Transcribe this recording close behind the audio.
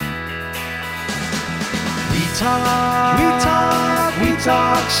We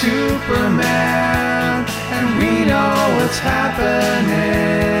talk Superman, and we know what's happening.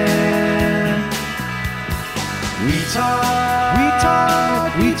 We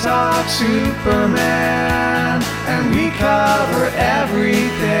talk Superman, and we cover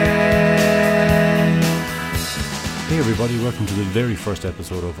everything. Hey everybody, welcome to the very first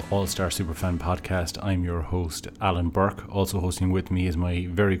episode of All Star Superfan Podcast. I'm your host, Alan Burke. Also hosting with me is my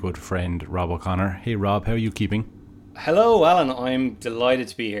very good friend, Rob O'Connor. Hey Rob, how are you keeping? Hello Alan, I'm delighted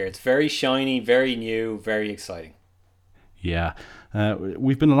to be here. It's very shiny, very new, very exciting. Yeah,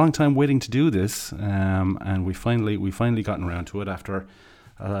 we've been a long time waiting to do this, and we finally gotten around to it after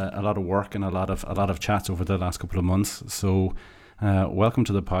a lot of work and a lot of chats over the last couple of months. So welcome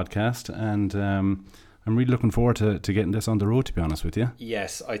to the podcast, and I'm really looking forward to getting this on the road, to be honest with you.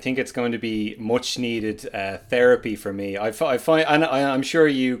 Yes, I think it's going to be much needed therapy for me. I find, and I'm sure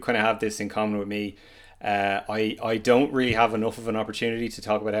you kind of have this in common with me. I don't really have enough of an opportunity to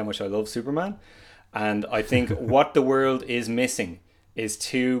talk about how much I love Superman. And I think what the world is missing is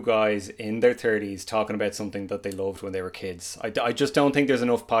two guys in their 30s talking about something that they loved when they were kids. I just don't think there's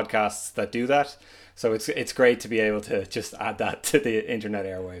enough podcasts that do that. So it's great to be able to just add that to the internet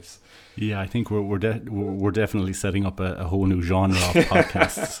airwaves. Yeah, I think we're definitely setting up a whole new genre of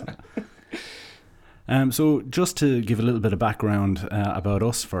podcasts. So just to give a little bit of background about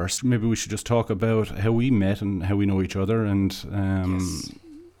us first, maybe we should just talk about how we met and how we know each other, and Yes.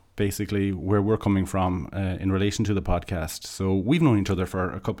 basically where we're coming from in relation to the podcast. So we've known each other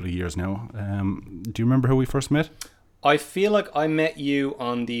for a couple of years now. Do you remember how we first met? I feel like I met you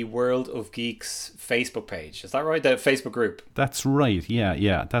on the World of Geeks Facebook page. Is that right? The Facebook group. That's right.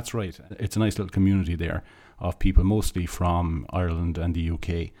 Yeah, that's right. It's a nice little community there of people, mostly from Ireland and the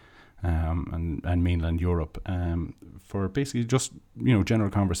UK. And mainland Europe, for basically just,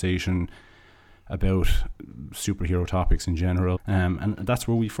 general conversation about superhero topics in general, and that's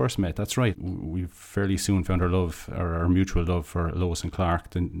where we first met. That's right. We fairly soon found our mutual love for Lois and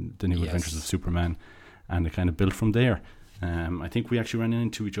Clark, the New Adventures of Superman, and it kind of built from there. I think we actually ran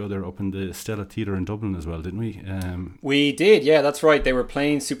into each other up in the Stella Theatre in Dublin as well, didn't we? We did, yeah, that's right. They were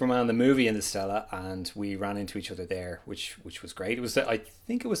playing Superman the movie in the Stella, and we ran into each other there, which was great. I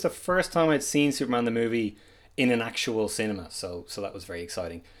think it was the first time I'd seen Superman the movie in an actual cinema, so that was very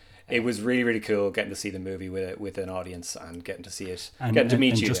exciting. It was really, really cool getting to see the movie with an audience and getting to see it, getting to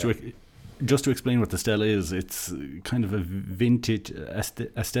meet you. Just to explain what the Stella is, it's kind of a vintage,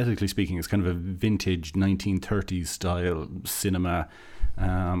 aesthetically speaking, it's kind of a vintage 1930s style cinema,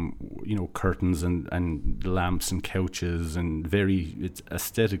 curtains and lamps and couches, and it's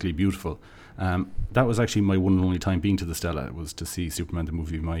aesthetically beautiful. That was actually my one and only time being to the Stella. It was to see Superman the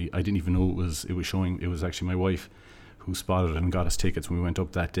movie. I didn't even know it was showing. It was actually my wife who spotted it and got us tickets when we went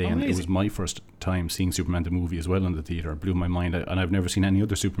up that day. Amazing. And it was my first time seeing Superman the movie as well in the theatre. It blew my mind, and I've never seen any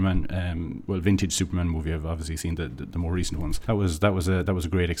other Superman, vintage Superman movie. I've obviously seen the more recent ones. That was a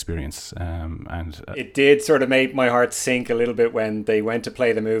great experience, and it did sort of make my heart sink a little bit when they went to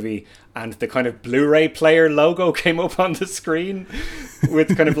play the movie and the kind of Blu-ray player logo came up on the screen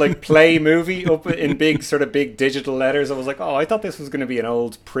with kind of like play movie up in big digital letters. I was like, oh, I thought this was going to be an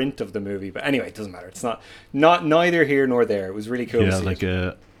old print of the movie, but anyway, it doesn't matter. It's not neither here nor there. It was really cool to see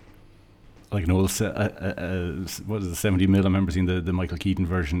like an old what is it, 70mm? I remember seeing the Michael Keaton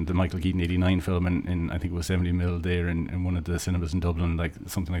version, the Michael Keaton 89 film, in I think it was 70mm there in one of the cinemas in Dublin. Like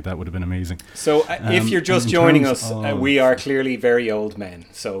something like that would have been amazing. So if you're just joining us, we are clearly very old men,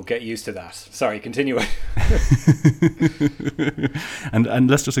 so get used to that. Sorry, continue. and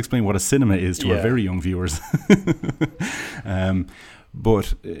let's just explain what a cinema is to our very young viewers.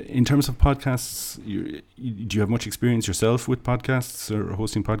 But in terms of podcasts, do you have much experience yourself with podcasts or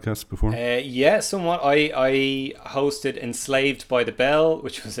hosting podcasts before? Yeah, somewhat. I hosted Enslaved by the Bell,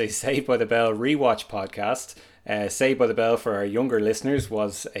 which was a Saved by the Bell rewatch podcast. Saved by the Bell, for our younger listeners,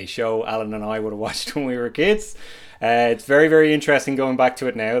 was a show Alan and I would have watched when we were kids. It's very, very interesting going back to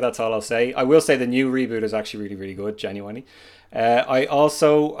it now. That's all I'll say. I will say the new reboot is actually really, really good, genuinely. I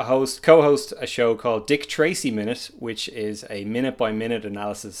also co-host a show called Dick Tracy Minute, which is a minute-by-minute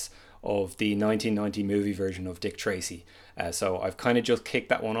analysis of the 1990 movie version of Dick Tracy. So I've kind of just kicked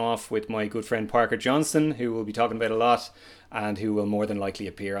that one off with my good friend Parker Johnston, who we'll be talking about a lot, and who will more than likely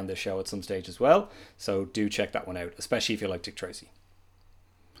appear on this show at some stage as well. So do check that one out, especially if you like Dick Tracy.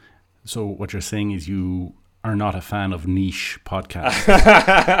 So what you're saying is you are not a fan of niche podcasts.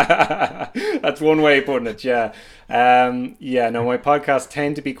 That's one way of putting it. Yeah. No, my podcasts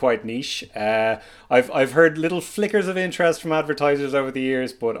tend to be quite niche. I've heard little flickers of interest from advertisers over the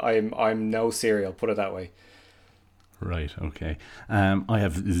years, but I'm no serial, put it that way. Right, okay. I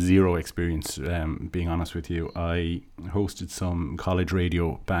have zero experience, being honest with you. I hosted some college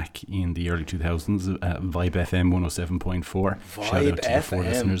radio back in the early 2000s, Vibe FM 107.4. Shout out to the 4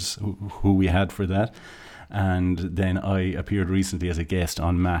 listeners who we had for that. And then I appeared recently as a guest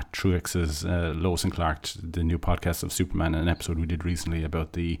on Matt Truex's Lois and Clark, the new podcast of Superman, an episode we did recently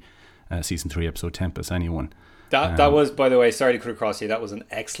about the season 3 episode Tempest Anyone. That was, by the way, sorry to cut across you, that was an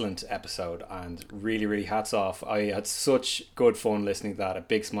excellent episode, and really, really hats off. I had such good fun listening to that, a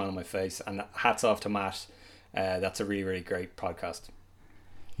big smile on my face, and hats off to Matt. That's a really, really great podcast.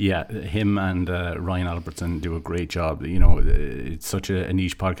 Yeah, him and Ryan Albertson do a great job. You know, it's such a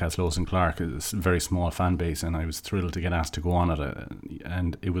niche podcast, Lois and Clark. It's a very small fan base, and I was thrilled to get asked to go on it.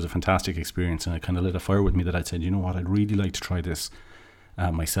 And it was a fantastic experience, and it kind of lit a fire with me that I said, you know what, I'd really like to try this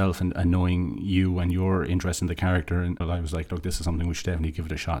myself, and knowing you and your interest in the character, and I was like, look, this is something we should definitely give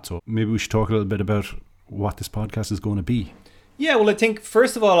it a shot. So maybe we should talk a little bit about what this podcast is going to be. Yeah, well, I think,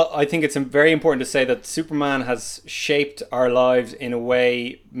 first of all, I think it's very important to say that Superman has shaped our lives in a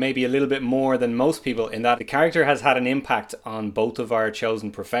way maybe a little bit more than most people, in that the character has had an impact on both of our chosen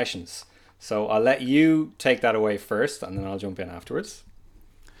professions. So I'll let you take that away first, and then I'll jump in afterwards.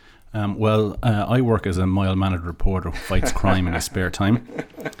 I work as a mild-mannered reporter who fights crime in his spare time.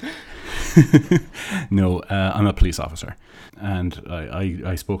 No, I'm a police officer, and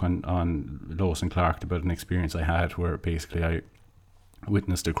I spoke on Lois and Clark about an experience I had where basically I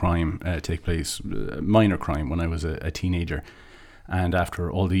witnessed a crime take place, minor crime, when I was a teenager. And after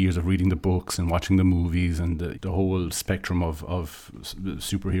all the years of reading the books and watching the movies and the whole spectrum of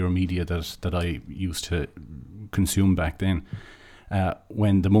superhero media that I used to consume back then,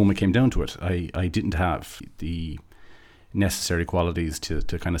 when the moment came down to it, I didn't have the necessary qualities to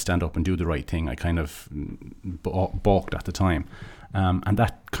kind of stand up and do the right thing. I kind of balked at the time. And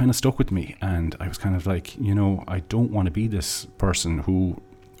that kind of stuck with me. And I was kind of like, you know, I don't want to be this person who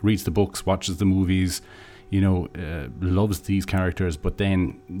reads the books, watches the movies, you know, loves these characters, but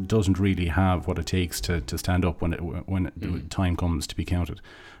then doesn't really have what it takes to stand up when the time comes to be counted.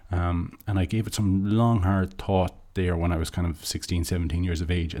 And I gave it some long, hard thought there when I was kind of 16, 17 years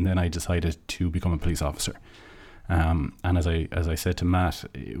of age. And then I decided to become a police officer. And as I said to Matt,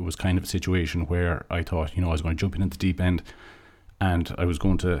 it was kind of a situation where I thought, you know, I was going to jump in at the deep end, and I was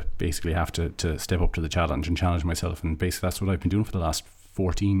going to basically have to step up to the challenge and challenge myself. And basically that's what I've been doing for the last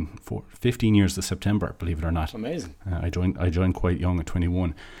 15 years this September, believe it or not. Amazing. I joined quite young at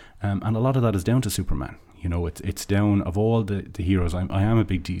 21. And a lot of that is down to Superman. You know, it's down, of all the heroes, I am a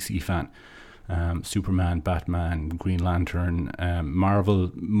big DC fan. Superman, Batman, Green Lantern,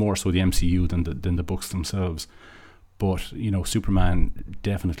 Marvel, more so the MCU than the books themselves. But, you know, Superman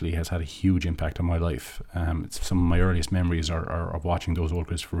definitely has had a huge impact on my life. It's some of my earliest memories are of watching those old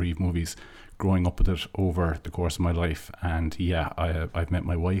Christopher Reeve movies, growing up with it over the course of my life. And yeah, I've met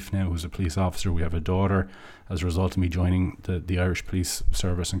my wife now, who's a police officer. We have a daughter as a result of me joining the Irish Police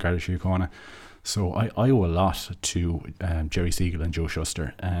Service in Garda Síochána. So I owe a lot to Jerry Siegel and Joe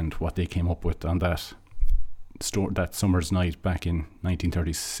Shuster and what they came up with on that summer's night back in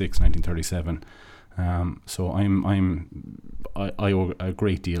 1936, 1937. So I owe a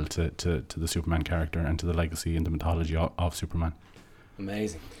great deal to the Superman character and to the legacy and the mythology of Superman.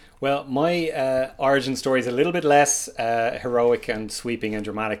 Amazing. Well, my origin story is a little bit less heroic and sweeping and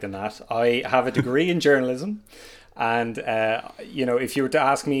dramatic than that. I have a degree in journalism. And, you know, if you were to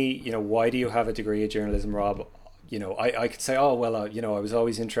ask me, you know, why do you have a degree in journalism, Rob? You know, I could say, oh, well, you know, I was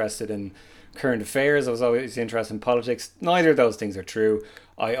always interested in current affairs. I was always interested in politics. Neither of those things are true.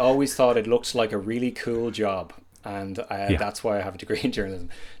 I always thought it looked like a really cool job. And that's why I have a degree in journalism.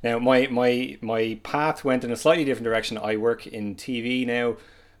 Now, my path went in a slightly different direction. I work in TV now,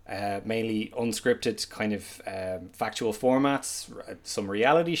 mainly unscripted kind of factual formats, some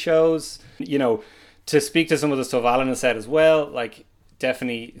reality shows, you know. To speak to some of the stuff Alan has said as well, like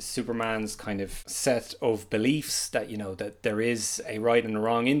definitely Superman's kind of set of beliefs that, you know, that there is a right and a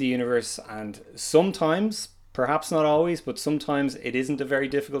wrong in the universe, and sometimes, perhaps not always, but sometimes it isn't a very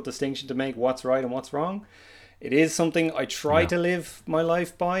difficult distinction to make what's right and what's wrong. It is something I try to live my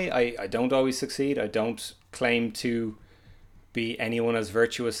life by. I don't always succeed. I don't claim to be anyone as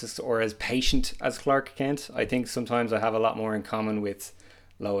virtuous or as patient as Clark Kent. I think sometimes I have a lot more in common with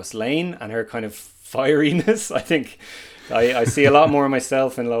Lois Lane and her kind of fieriness. I think I see a lot more of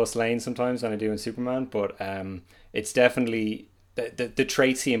myself in Lois Lane sometimes than I do in Superman, but it's definitely the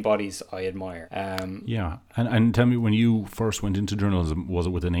traits he embodies I admire. And tell me, when you first went into journalism, was it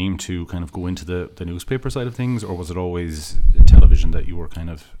with an aim to kind of go into the newspaper side of things, or was it always television that you were kind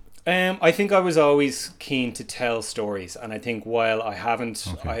of I think I was always keen to tell stories, and I think while I haven't,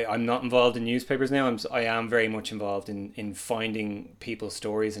 I'm not involved in newspapers now. I am very much involved in finding people's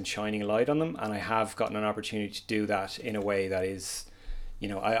stories and shining a light on them, and I have gotten an opportunity to do that in a way that is,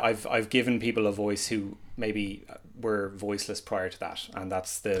 I've given people a voice who maybe were voiceless prior to that, and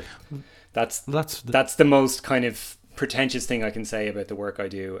that's the most kind of pretentious thing I can say about the work I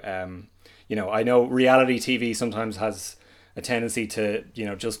do. I know reality TV sometimes has a tendency to,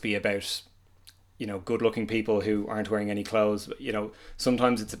 just be about, good looking people who aren't wearing any clothes. But,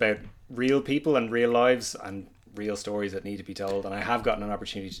 sometimes it's about real people and real lives and real stories that need to be told. And I have gotten an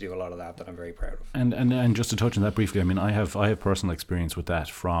opportunity to do a lot of that I'm very proud of. And just to touch on that briefly, I mean, I have personal experience with that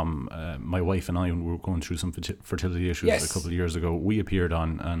from my wife and I, when we were going through some fertility issues a couple of years ago. We appeared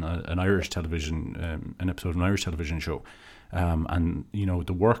on an Irish television, an episode of an Irish television show. And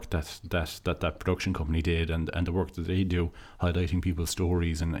the work that production company did, and the work that they do, highlighting people's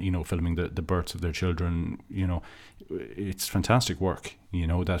stories and filming the births of their children, it's fantastic work.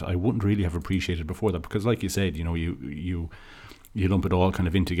 That I wouldn't really have appreciated before that, because like you said, you lump it all kind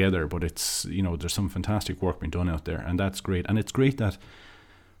of in together, but it's there's some fantastic work being done out there, and that's great. And it's great that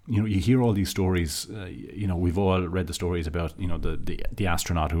you hear all these stories. We've all read the stories about the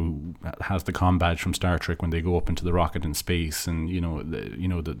astronaut who has the comm badge from Star Trek when they go up into the rocket in space, and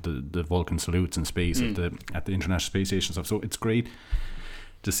the Vulcan salutes in space at the International Space Station stuff. So it's great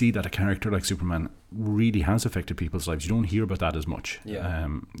to see that a character like Superman really has affected people's lives. You don't hear about that as much.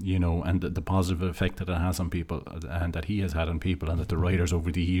 And the positive effect that it has on people, and that he has had on people, and that the writers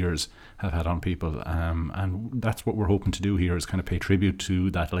over the years have had on people. And that's what we're hoping to do here, is kind of pay tribute to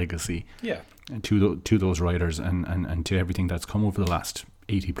that legacy. Yeah. And to those writers and to everything that's come over the last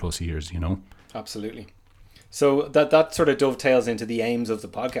 80 plus years, Absolutely. So that sort of dovetails into the aims of the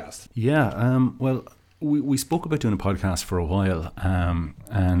podcast. Yeah. Well, we spoke about doing a podcast for a while,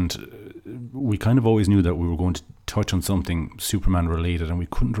 and we kind of always knew that we were going to touch on something Superman related, and we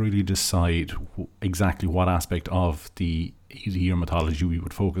couldn't really decide exactly what aspect of the 80-year mythology we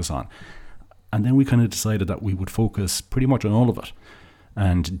would focus on. And then we kind of decided that we would focus pretty much on all of it,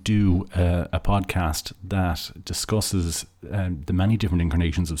 and do a podcast that discusses the many different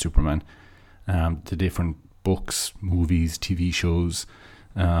incarnations of Superman, the different books, movies, TV shows,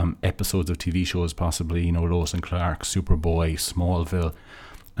 episodes of TV shows, possibly, Lois and Clark, Superboy, Smallville.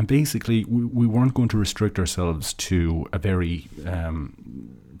 And basically we weren't going to restrict ourselves to a very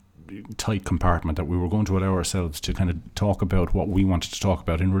tight compartment, that we were going to allow ourselves to kind of talk about what we wanted to talk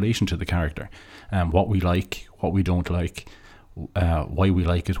about in relation to the character, what we like, what we don't like, why we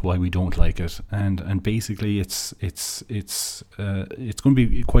like it, why we don't like it, and basically it's going to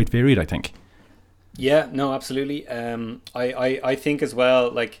be quite varied, I think. Yeah, no, absolutely. I think as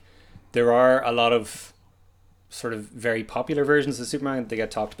well, like, there are a lot of sort of very popular versions of Superman. They get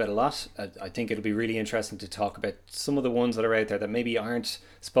talked about a lot. I think it'll be really interesting to talk about some of the ones that are out there that maybe aren't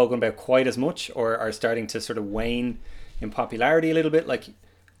spoken about quite as much, or are starting to sort of wane in popularity a little bit. Like,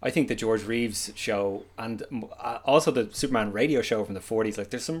 I think the George Reeves show, and also the Superman radio show from the 40s, like,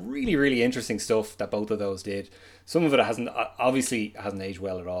 there's some really, really interesting stuff that both of those did. Some of it obviously hasn't aged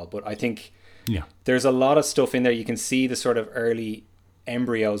well at all, but I think there's a lot of stuff in there. You can see the sort of early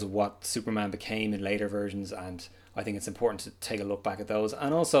embryos of what Superman became in later versions, and I think it's important to take a look back at those.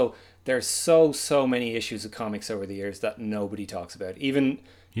 And also, there's so many issues of comics over the years that nobody talks about. Even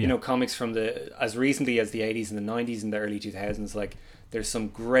comics from as recently as the 80s and the 90s and the early 2000s. Like, there's some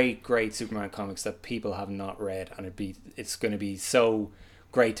great Superman comics that people have not read, and it's going to be so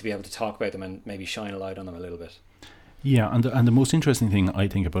great to be able to talk about them and maybe shine a light on them a little bit. Yeah, and the most interesting thing I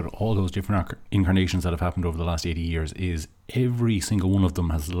think about all those different incarnations that have happened over the last 80 years is every single one of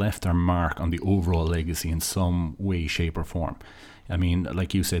them has left their mark on the overall legacy in some way, shape or form. I mean,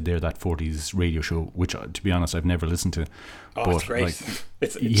 like you said there, that 40s radio show, which, to be honest, I've never listened to. Oh, but it's great. Like,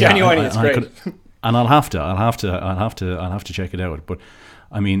 it's genuinely, it's great. And I'll have to check it out. But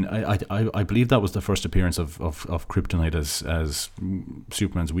I mean, I believe that was the first appearance of Kryptonite as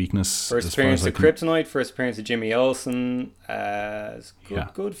Superman's weakness. First appearance of Kryptonite, first appearance of Jimmy Olsen.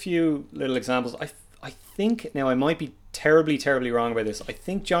 Good few little examples. I think, now I might be terribly wrong about this. I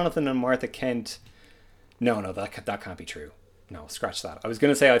think Jonathan and Martha Kent. No, that can't be true. No, scratch that. I was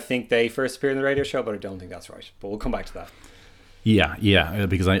going to say I think they first appeared in the radio show, but I don't think that's right. But we'll come back to that. Yeah,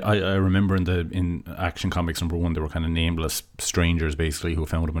 because I remember in Action Comics #1 they were kind of nameless strangers basically who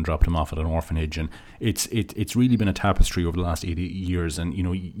found him and dropped him off at an orphanage, and it's really been a tapestry over the last 80 years. And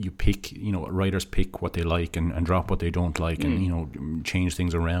you pick, writers pick what they like and drop what they don't like, and change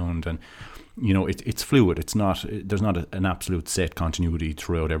things around, and it's fluid. There's not an absolute set continuity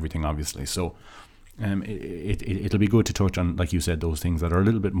throughout everything, obviously. So it'll be good to touch on, like you said, those things that are a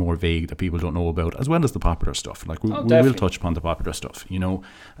little bit more vague that people don't know about, as well as the popular stuff. Like we will touch upon the popular stuff. We'd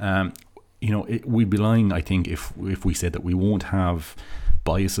be lying, I think, if we said that we won't have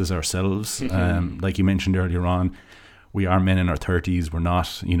biases ourselves. Like you mentioned earlier on, we are men in our 30s. We're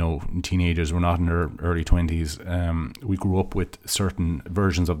not, teenagers. We're not in our early 20s. We grew up with certain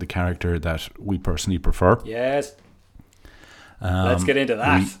versions of the character that we personally prefer. Yes. Let's get into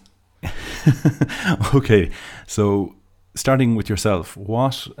that. Okay, so starting with yourself,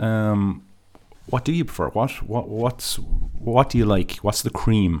 what do you prefer? What do you like? What's the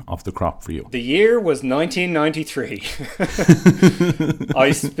cream of the crop for you? The year was 1993.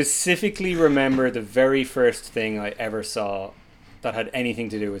 I specifically remember the very first thing I ever saw that had anything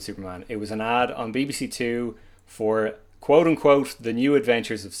to do with Superman. It was an ad on BBC Two for quote unquote The New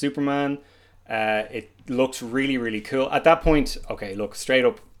Adventures of Superman. It looked really, really cool. At that point, okay, look, straight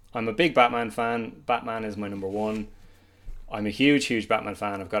up, I'm a big Batman fan. Batman is my number one. I'm a huge Batman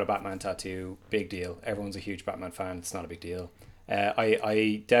fan. I've got a Batman tattoo. Big deal. Everyone's a huge Batman fan. It's not a big deal.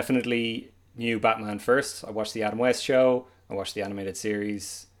 I definitely knew Batman first. I watched the Adam West show. I watched the animated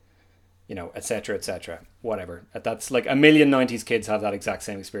series, etc., etc. Whatever. That's like a million 90s kids have that exact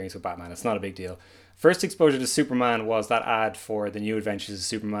same experience with Batman. It's not a big deal. First exposure to Superman was that ad for The New Adventures of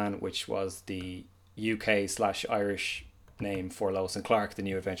Superman, which was the UK/Irish name for Lois and Clark, The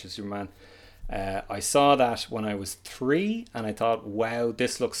New Adventures of Superman. I saw that when I was 3 and I thought, wow,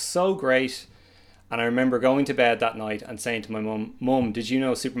 this looks so great. And I remember going to bed that night and saying to my mum, did you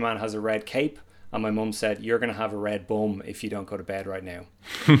know Superman has a red cape? And my mum said, you're going to have a red bum if you don't go to bed right now.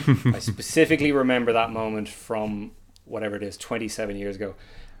 I specifically remember that moment from whatever it is, 27 years ago.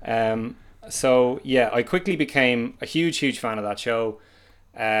 So yeah, I quickly became a huge fan of that show.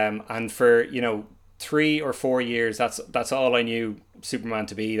 And for, 3 or 4 years, that's all I knew Superman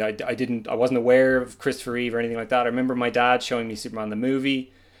to be. I wasn't aware of Christopher Reeve or anything like that. I remember my dad showing me Superman the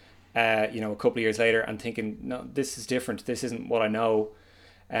movie, a couple of years later, and thinking, no, this is different. This isn't what I know.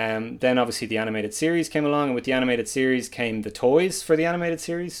 Then obviously the animated series came along, and with the animated series came the toys for the animated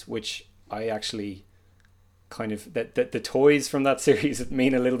series, which I actually kind of the toys from that series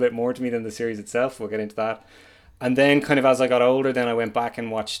mean a little bit more to me than the series itself. We'll get into that. And then kind of as I got older, then I went back and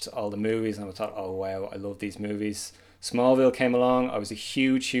watched all the movies, and I thought, oh wow, I love these movies. Smallville came along. I was a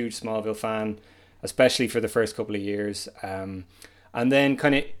huge Smallville fan, especially for the first couple of years. And then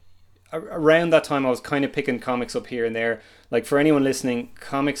kind of around that time, I was kind of picking comics up here and there. Like for anyone listening,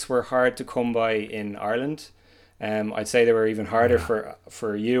 comics were hard to come by in Ireland. I'd say they were even harder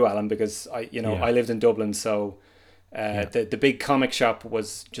for you, Alan, because I lived in Dublin, so the big comic shop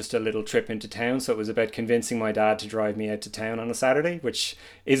was just a little trip into town. So it was about convincing my dad to drive me out to town on a Saturday, which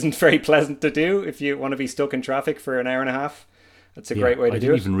isn't very pleasant to do if you want to be stuck in traffic for an hour and a half. That's a great way to do it. I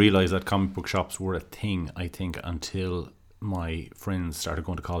didn't even realise that comic book shops were a thing, I think, until my friends started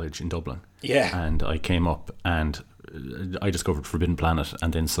going to college in Dublin. Yeah. And I came up and I discovered Forbidden Planet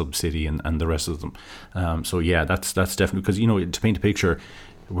and then Sub-City and the rest of them. So yeah, that's definitely, because, to paint a picture,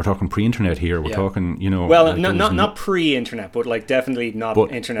 we're talking pre-internet here. We're talking, Well, not pre-internet, but like definitely not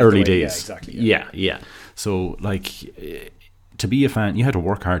internet. Early days. Yeah, exactly. Yeah. So like, to be a fan, you had to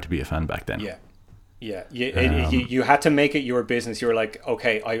work hard to be a fan back then. Yeah. You had to make it your business. You were like,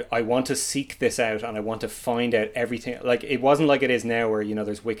 okay, I want to seek this out and I want to find out everything. Like, it wasn't like it is now where,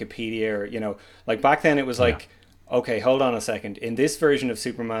 there's Wikipedia or, like back then it was like, okay, hold on a second. In this version of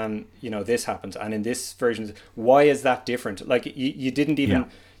Superman, this happens. And in this version, why is that different? Like, you didn't even...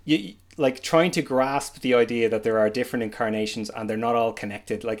 You like trying to grasp the idea that there are different incarnations and they're not all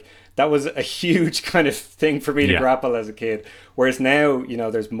connected. Like, that was a huge kind of thing for me to grapple as a kid. Whereas now,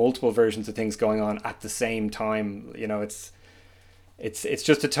 there's multiple versions of things going on at the same time. It's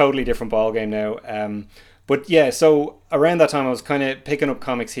just a totally different ballgame now. But yeah, so around that time I was kind of picking up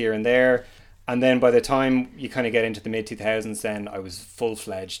comics here and there. And then by the time you kind of get into the mid-2000s, then I was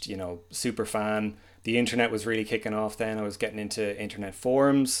full-fledged, super fan. The internet was really kicking off then. I was getting into internet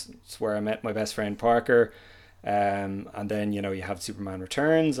forums. It's where I met my best friend Parker. And then, you have Superman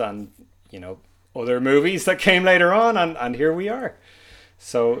Returns and, other movies that came later on. And here we are.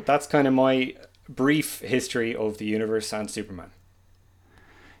 So that's kind of my brief history of the universe and Superman.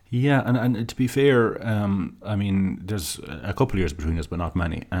 Yeah, and to be fair, there's a couple of years between us, but not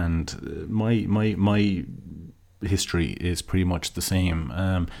many. And my history is pretty much the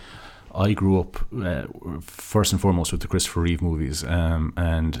same. I grew up first and foremost with the Christopher Reeve movies,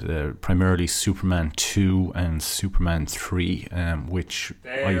 and primarily Superman 2 and Superman 3, which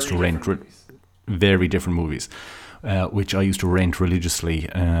I used to rent. Very different movies, which I used to rent religiously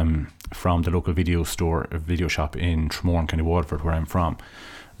from the local video shop in Tramore, County Waterford, where I'm from.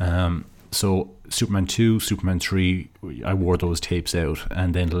 So Superman 2, Superman 3, I wore those tapes out,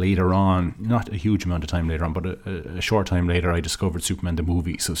 and then later on, not a huge amount of time later on, but a short time later, I discovered Superman the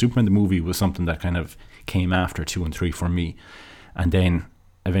movie. So Superman the movie was something that kind of came after 2 and 3 for me, and then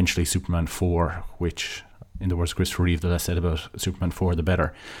eventually Superman 4, which, in the words of Christopher Reeve, the less said about Superman 4, the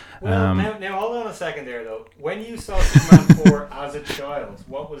better. Well, now hold on a second there though. When you saw Superman 4 as a child,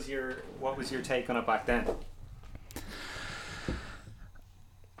 what was your take on it back then?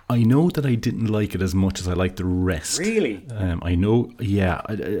 I know that I didn't like it as much as I liked the rest. Really? I know, yeah.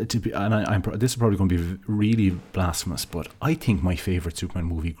 This is probably going to be really blasphemous, but I think my favourite Superman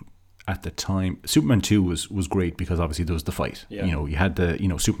movie at the time, Superman 2 was great because obviously there was the fight. Yeah. You know, you had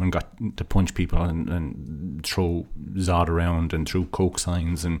Superman got to punch people and throw Zod around and throw Coke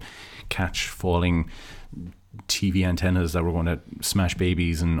signs and catch falling TV antennas that were going to smash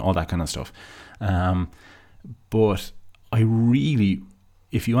babies and all that kind of stuff. But I really,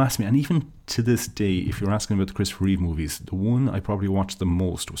 if you ask me, and even to this day, if you're asking about the Christopher Reeve movies, the one I probably watched the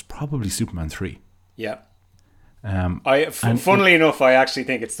most was probably Superman 3. Yeah. Funnily enough, I actually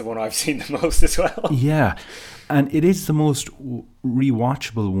think it's the one I've seen the most as well. Yeah, and it is the most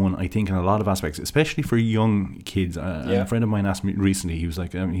rewatchable one, I think, in a lot of aspects, especially for young kids. A friend of mine asked me recently, he was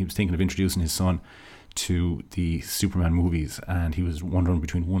like, he was thinking of introducing his son to the Superman movies, and he was wondering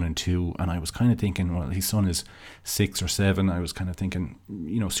between 1 and 2, and I was kind of thinking, well, his son is 6 or 7. I was kind of thinking,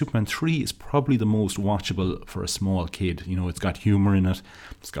 Superman 3 is probably the most watchable for a small kid. It's got humor in it,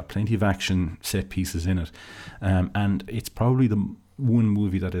 it's got plenty of action set pieces in it, and it's probably the one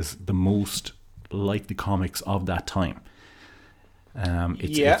movie that is the most like the comics of that time.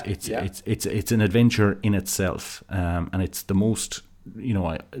 It's an adventure in itself, and it's the most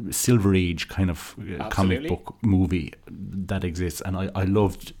Silver Age kind of comic book movie that exists, and I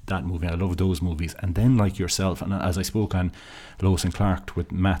loved that movie. I loved those movies. And then, like yourself, and as I spoke on Lois and Clark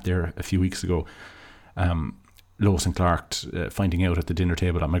with Matt there a few weeks ago, Lois and Clark finding out at the dinner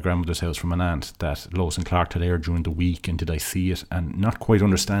table at my grandmother's house from an aunt that Lois and Clark had aired during the week, and did I see it, and not quite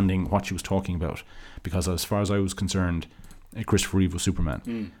understanding what she was talking about, because as far as I was concerned, Christopher Reeve was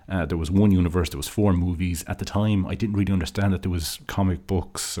Superman. There was one universe, there was 4 movies. At the time, I didn't really understand that there was comic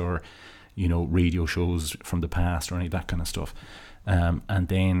books or, radio shows from the past or any of that kind of stuff. And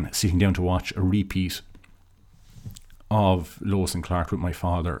then sitting down to watch a repeat of Lois and Clark with my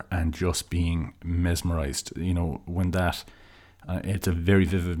father and just being mesmerised. When that, it's a very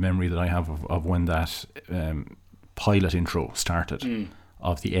vivid memory that I have of when that pilot intro started.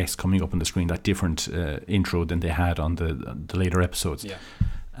 Of the X coming up on the screen, that different intro than they had on the later episodes. Yeah.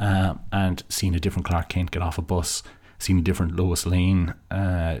 And seeing a different Clark Kent get off a bus, seeing a different Lois Lane,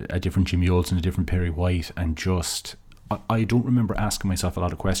 a different Jimmy Olsen, a different Perry White, and just, I don't remember asking myself a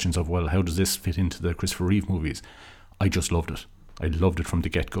lot of questions of, well, how does this fit into the Christopher Reeve movies? I just loved it. I loved it from the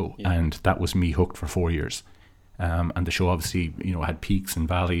get-go, and that was me hooked for 4 years. And the show obviously, had peaks and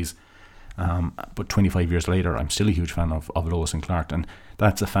valleys. But 25 years later, I'm still a huge fan of Lois and Clark, and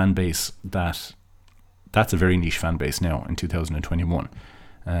that's a fan base that's a very niche fan base now in 2021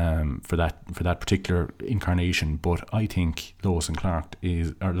 for that particular incarnation. But I think Lois and Clark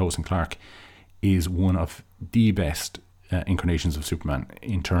is one of the best incarnations of Superman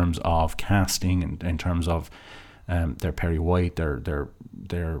in terms of casting and in terms of their Perry White, their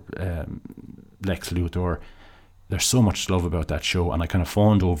Lex Luthor. There's so much to love about that show, and I kind of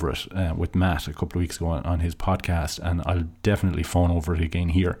fawned over it with Matt a couple of weeks ago on his podcast, and I'll definitely fawn over it again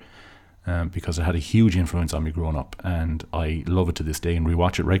here because it had a huge influence on me growing up, and I love it to this day and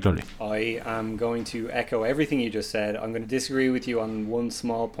rewatch it regularly. I am going to echo everything you just said. I'm going to disagree with you on one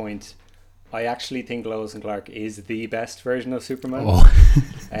small point. I actually think Lois and Clark is the best version of Superman.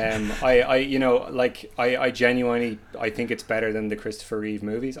 I genuinely, I think it's better than the Christopher Reeve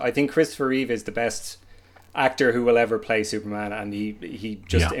movies. I think Christopher Reeve is the best actor who will ever play Superman, and he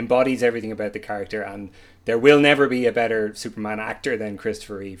just embodies everything about the character, and there will never be a better Superman actor than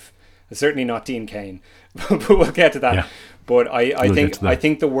Christopher Reeve. Certainly not Dean Cain, but we'll get to that. Yeah. But I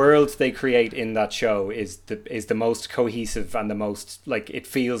think the world they create in that show is the most cohesive and the most, like, it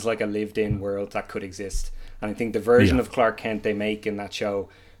feels like a lived-in world that could exist. And I think the version of Clark Kent they make in that show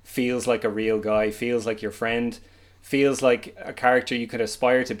feels like a real guy, feels like your friend, feels like a character you could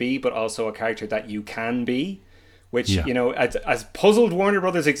aspire to be, but also a character that you can be, which, as puzzled Warner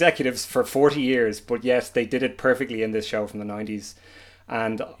Brothers executives for 40 years, but yes, they did it perfectly in this show from the 90s.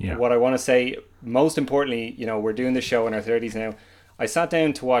 And what I want to say, most importantly, we're doing this show in our 30s now. I sat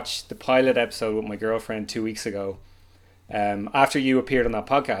down to watch the pilot episode with my girlfriend 2 weeks ago. After you appeared on that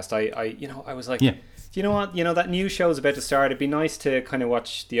podcast, I was like, do you know what? That new show's about to start. It'd be nice to kind of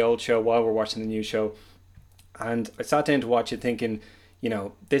watch the old show while we're watching the new show. And I sat down to watch it thinking, you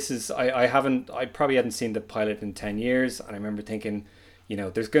know, this is, I probably hadn't seen the pilot in 10 years. And I remember thinking, you know,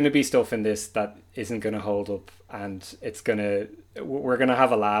 there's going to be stuff in this that isn't going to hold up, and we're going to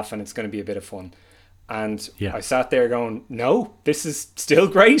have a laugh, and it's going to be a bit of fun. And I sat there going, no, this is still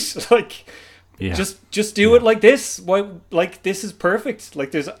great. Like, just do it like this. Why? Like, this is perfect.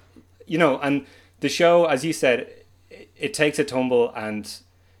 Like, there's, you know, and the show, as you said, it takes a tumble, and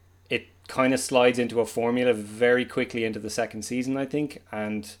it kind of slides into a formula very quickly into the second season, I think.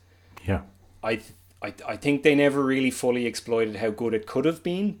 And I think they never really fully exploited how good it could have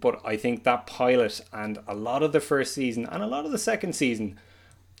been, but I think that pilot and a lot of the first season and a lot of the second season,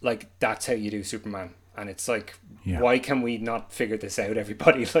 like, that's how you do Superman. And it's like, why can we not figure this out,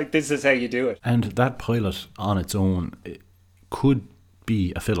 everybody? Like, this is how you do it. And that pilot on its own could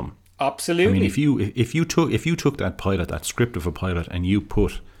be a film. Absolutely. I mean, if you took that pilot, that script of a pilot, and you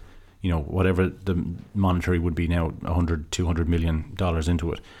put, you know, whatever the monetary would be now, $100-200 million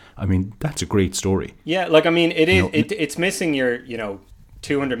into it, I mean, that's a great story. Yeah, like, I mean, it is. You know, it's missing your, you know,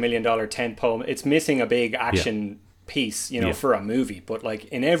 $200 million tentpole. It's missing a big action piece, you know, for a movie. But like,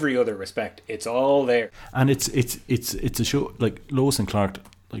 in every other respect, it's all there. And it's a show like Lois and Clark,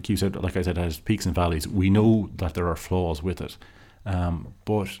 like you said, like I said, has peaks and valleys. We know that there are flaws with it,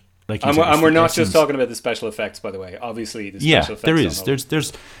 but. Like and we're not just talking about the special effects, by the way. Obviously, the special effects.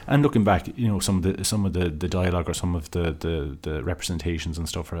 There's and looking back, you know, some of the dialogue or some of the representations and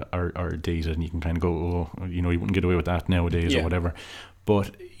stuff are dated, and you can kind of go, oh, you know, you wouldn't get away with that nowadays or whatever.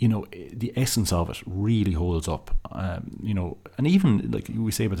 But you know, the essence of it really holds up. You know, and even like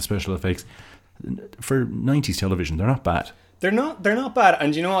we say about the special effects for 90s television, they're not bad. They're not bad.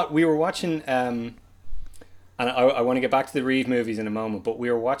 And you know what? We were watching. And I want to get back to the Reeve movies in a moment, but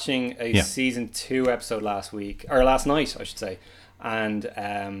we were watching a season 2 episode last night, I should say.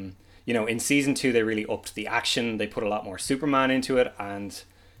 And, you know, in season 2, they really upped the action. They put a lot more Superman into it. And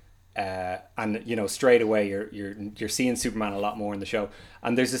you know, straight away, you're seeing Superman a lot more in the show.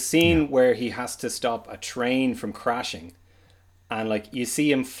 And there's a scene where he has to stop a train from crashing. And like, you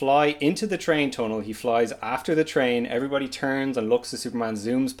see him fly into the train tunnel. He flies after the train. Everybody turns and looks as Superman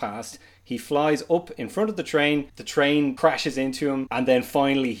zooms past. He flies up in front of the train crashes into him, and then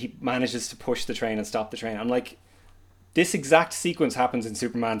finally he manages to push the train and stop the train. I'm like, this exact sequence happens in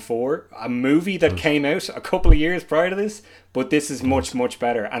Superman 4, a movie that came out a couple of years prior to this, but this is much, much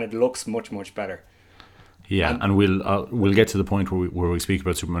better, and it looks much, much better. Yeah, and we'll get to the point where we speak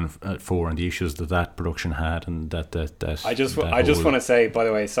about Superman 4 and the issues that production had, and that I just want to say, by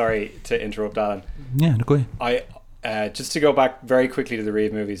the way, sorry to interrupt, Alan. Yeah, no, go ahead. Just to go back very quickly to the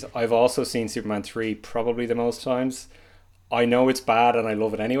Reeve movies, I've also seen Superman 3 probably the most times. I know it's bad and I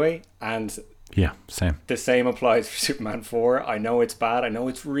love it anyway, and yeah, same. The same applies for Superman 4. I know it's bad, I know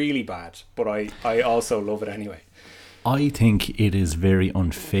it's really bad, but I also love it anyway. I think it is very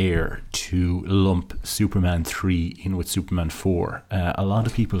unfair to lump Superman 3 in with Superman 4. A lot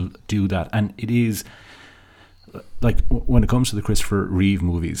of people do that, and it is like, when it comes to the Christopher Reeve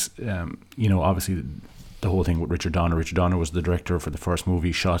movies, you know, obviously the whole thing with Richard Donner. Richard Donner was the director for the first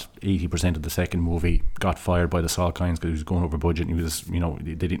movie, shot 80% of the second movie, got fired by the Salkinds because he was going over budget, and he was, you know,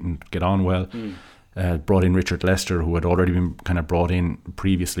 they didn't get on well. Brought in Richard Lester, who had already been kind of brought in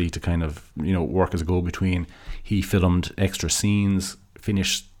previously to kind of, you know, work as a go-between. He filmed extra scenes,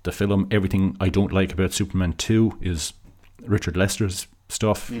 finished the film. Everything I don't like about Superman 2 is Richard Lester's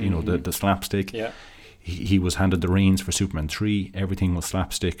stuff, you know, the slapstick. Yeah. He was handed the reins for Superman 3. Everything was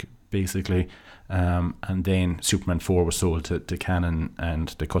slapstick, basically. And then Superman 4 was sold to Canon, and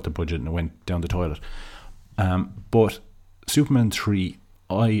they cut the budget and it went down the toilet. But Superman 3,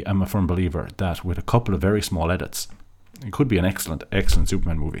 I am a firm believer that with a couple of very small edits, it could be an excellent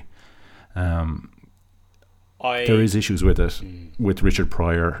Superman movie. There is issues with it, with Richard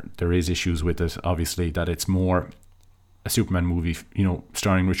Pryor. There is issues with it, obviously, that it's more a Superman movie, you know,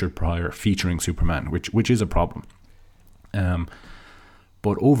 starring Richard Pryor, featuring Superman, which is a problem.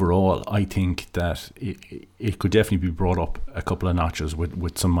 But overall, I think that it could definitely be brought up a couple of notches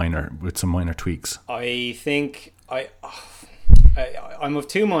with some minor tweaks. I think I'm of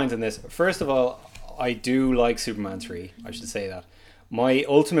two minds on this. First of all, I do like Superman 3. I should say that. My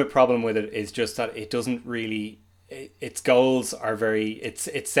ultimate problem with it is just that it doesn't really. Its goals are very.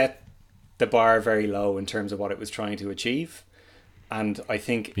 It set the bar very low in terms of what it was trying to achieve, and I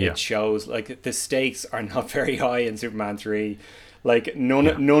think it shows. Like, the stakes are not very high in Superman 3. Like none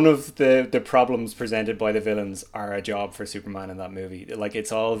of the problems presented by the villains are a job for Superman in that movie. Like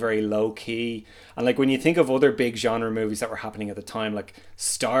it's all very low key. And like when you think of other big genre movies that were happening at the time, like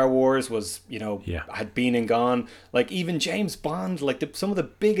Star Wars was, had been and gone. Like even James Bond, like some of the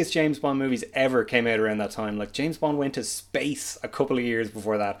biggest James Bond movies ever came out around that time. Like James Bond went to space a couple of years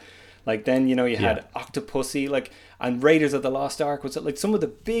before that. Like then, you had Octopussy, like, and Raiders of the Lost Ark. Was like some of the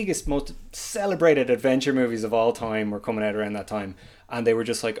biggest, most celebrated adventure movies of all time were coming out around that time. And they were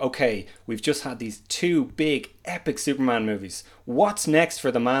just like, okay, we've just had these two big epic Superman movies. What's next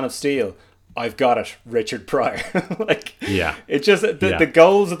for the Man of Steel? I've got it, Richard Pryor. It just the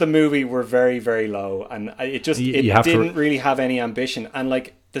goals of the movie were very, very low, and it didn't really have any ambition. And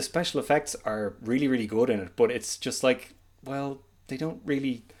like the special effects are really, really good in it, but it's just like, well, they don't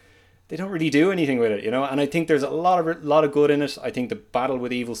really do anything with it, And I think there's a lot of good in it. I think the battle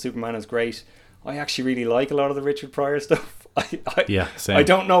with evil Superman is great. I actually really like a lot of the Richard Pryor stuff. Same. I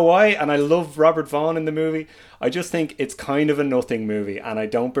don't know why, and I love Robert Vaughn in the movie. I just think it's kind of a nothing movie, and I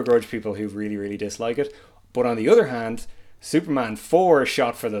don't begrudge people who really, really dislike it. But on the other hand, Superman 4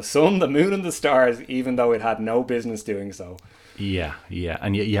 shot for the sun, the moon, and the stars, even though it had no business doing so. Yeah,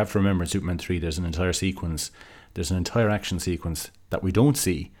 and you have to remember in Superman 3, there's an entire action sequence that we don't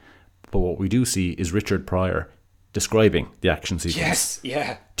see. But what we do see is Richard Pryor describing the action sequence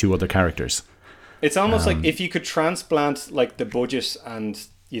to other characters. It's almost like if you could transplant like the budget and,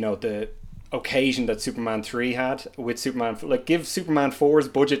 the occasion that Superman 3 had with Superman, like give Superman 4's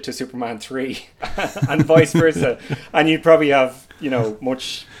budget to Superman 3 and vice versa. And you'd probably have,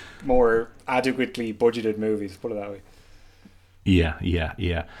 much more adequately budgeted movies, put it that way.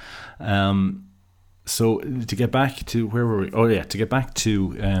 Yeah. So to get back to where were we? Oh yeah, to get back to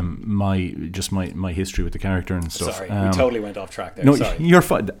my history with the character and stuff. Sorry, we totally went off track there. No, sorry. You're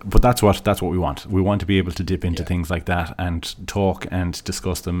fine. But that's what we want. We want to be able to dip into things like that and talk and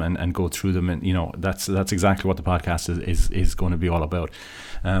discuss them and go through them, and that's exactly what the podcast is going to be all about.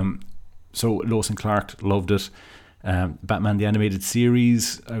 So Lois and Clark, loved it. Batman the Animated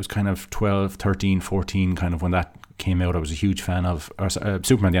Series, I was kind of 12, 13, 14 kind of when that came out. I was a huge fan of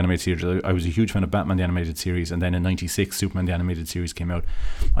Superman the Animated Series. I was a huge fan of Batman the Animated Series, and then in 96 Superman the Animated Series came out.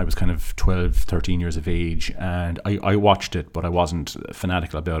 I was kind of 12, 13 years of age, and I watched it, but I wasn't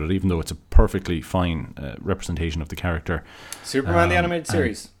fanatical about it, even though it's a perfectly fine representation of the character. Superman the Animated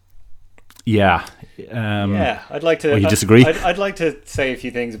Series. I'd like to. You disagree? I'd like to say a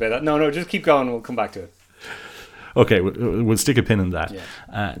few things about that. No, just keep going. We'll come back to it. Okay, we'll stick a pin in that.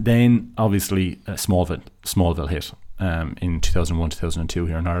 Yeah. Then, obviously, Smallville hit in 2001, 2002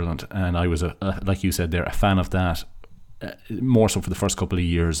 here in Ireland, and I was, like you said there, a fan of that. More so for the first couple of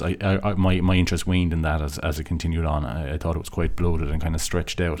years. My interest waned in that as it continued on. I thought it was quite bloated and kind of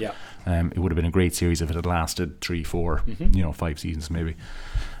stretched out. Yeah. It would have been a great series if it had lasted 3, 4, 5 seasons maybe.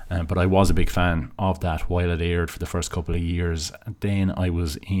 But I was a big fan of that while it aired for the first couple of years. Then I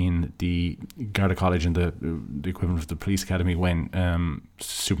was in the Garda College in the equivalent of the police academy when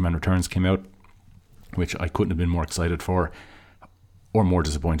Superman Returns came out, which I couldn't have been more excited for or more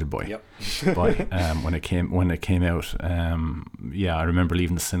disappointed by. Yep. But when it came out, I remember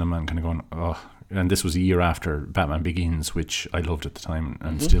leaving the cinema and kind of going, oh. And this was a year after Batman Begins, which I loved at the time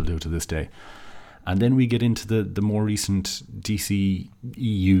and still do to this day. And then we get into the more recent DC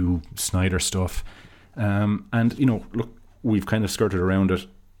EU Snyder stuff. And, look, we've kind of skirted around it.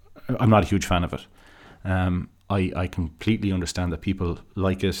 I'm not a huge fan of it. I completely understand that people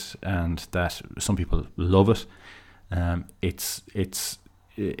like it and that some people love it. It's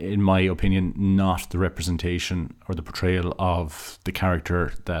in my opinion, not the representation or the portrayal of the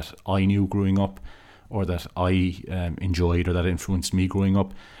character that I knew growing up or that I enjoyed or that influenced me growing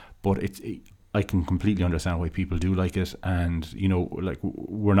up. But I can completely understand why people do like it, and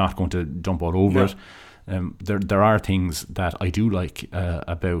we're not going to jump all over it. There are things that I do like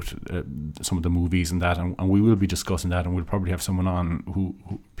about some of the movies and that, and we will be discussing that, and we'll probably have someone on who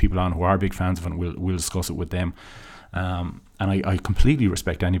are big fans of it, and we'll discuss it with them. And I completely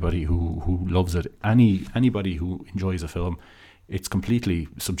respect anybody who loves it. Anybody who enjoys a film, it's completely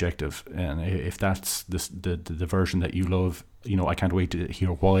subjective, and if that's the version that you love, I can't wait to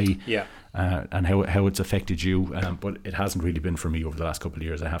hear why. And how it's affected you. But it hasn't really been for me over the last couple of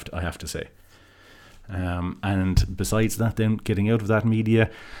years. I have to say. And besides that, then getting out of that media,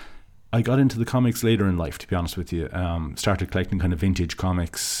 I got into the comics later in life, to be honest with you. Started collecting kind of vintage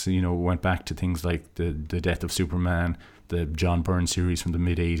comics, went back to things like the Death of Superman, the John Byrne series from the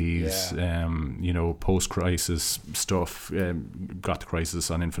mid 80s, you know, post-Crisis stuff, got the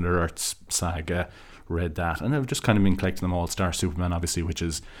Crisis on Infinite Earths saga, read that, and I've just kind of been collecting them all. Star Superman, obviously, which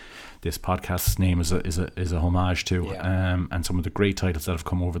is this podcast's name is a homage to, and some of the great titles that have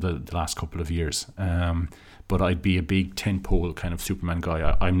come over the last couple of years. But I'd be a big tentpole kind of Superman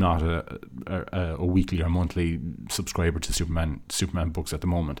guy. I'm not a weekly or monthly subscriber to Superman books at the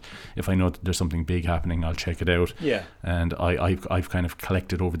moment. If I know that there's something big happening, I'll check it out. Yeah. And I've kind of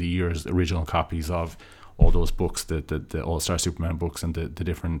collected over the years original copies of all those books, the All-Star Superman books, and the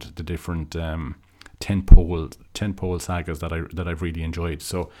different tentpole sagas that I've really enjoyed.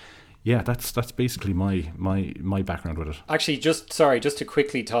 So yeah, that's basically my background with it. Actually, just to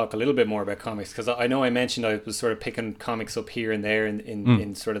quickly talk a little bit more about comics, because I know I mentioned I was sort of picking comics up here and there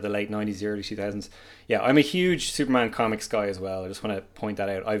in sort of the late 90s, early 2000s. Yeah, I'm a huge Superman comics guy as well. I just want to point that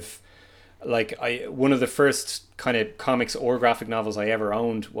out. One of the first kind of comics or graphic novels I ever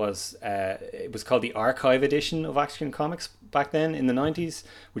owned was it was called the Archive edition of Action Comics back then in the 90s,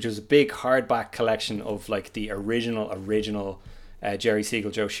 which was a big hardback collection of like the original Jerry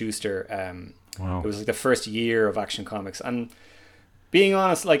Siegel, Joe Shuster. Wow. It was like the first year of Action Comics, and being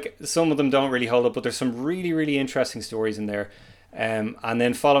honest, like some of them don't really hold up, but there's some really, really interesting stories in there. And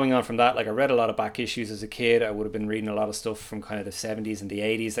then following on from that, like I read a lot of back issues as a kid. I would have been reading a lot of stuff from kind of the 70s and the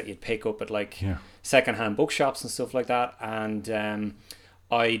 80s that you'd pick up at like secondhand bookshops and stuff like that. And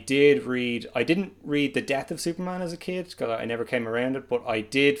I didn't read The Death of Superman as a kid because I never came around it, but I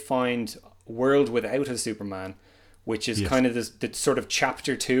did find World Without a Superman, which is kind of the sort of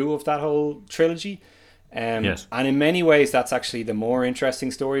chapter 2 of that whole trilogy. And in many ways that's actually the more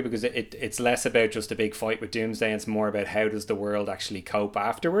interesting story, because it's less about just a big fight with Doomsday, and it's more about how does the world actually cope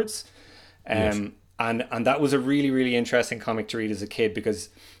afterwards. And that was a really, really interesting comic to read as a kid, because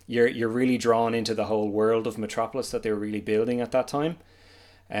you're really drawn into the whole world of Metropolis that they were really building at that time.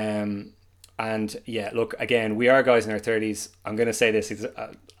 And yeah, look, again, we are guys in our 30s. I'm going to say this,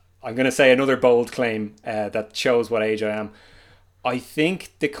 I'm going to say another bold claim that shows what age I am. I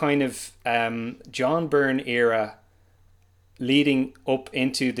think the kind of John Byrne era leading up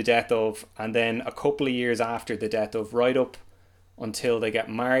into the death of, and then a couple of years after the death of, right up until they get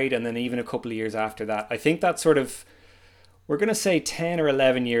married, and then even a couple of years after that, I think that sort of, we're going to say 10 or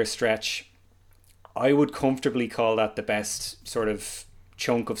 11 year stretch, I would comfortably call that the best sort of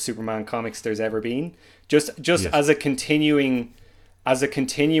chunk of Superman comics there's ever been. Just as a continuing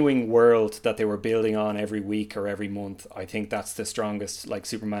world that they were building on every week or every month. I think that's the strongest, like,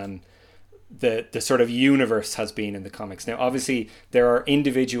 Superman, the sort of universe has been in the comics. Now, obviously, there are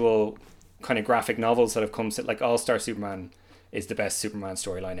individual kind of graphic novels that have come, like All-Star Superman is the best Superman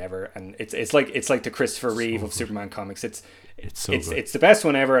storyline ever, and it's like the Christopher Reeve of Superman comics. It's the best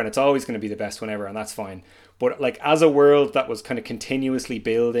one ever, and it's always going to be the best one ever, and that's fine. But like, as a world that was kind of continuously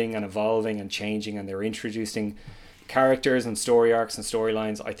building and evolving and changing, and they were introducing characters and story arcs and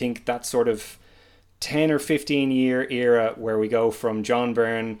storylines, I think that sort of 10 or 15 year era where we go from John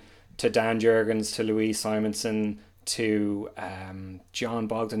Byrne to Dan Jurgens to Louise Simonson to John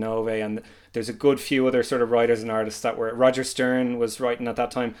Bogdanove, and there's a good few other sort of writers and artists that were, Roger Stern was writing at that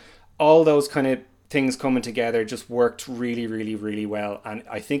time. All those kind of things coming together just worked really, really, really well, and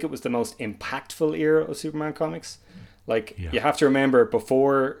I think it was the most impactful era of Superman comics. Like, you have to remember,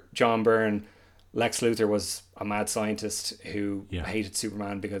 before John Byrne, Lex Luthor was a mad scientist who hated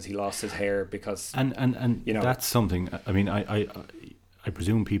Superman because he lost his hair, because and you know, that's something. I mean, I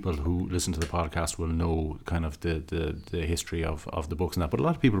presume people who listen to the podcast will know kind of the history of the books and that, but a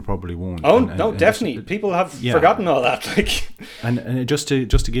lot of people probably won't. Oh, no, definitely. People have forgotten all that. Like, and just to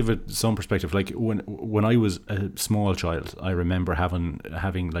give it some perspective, like when I was a small child, I remember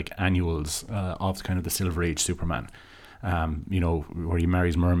having like annuals of kind of the Silver Age Superman. You know, where he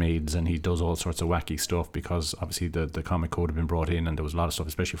marries mermaids and he does all sorts of wacky stuff, because obviously the comic code had been brought in, and there was a lot of stuff,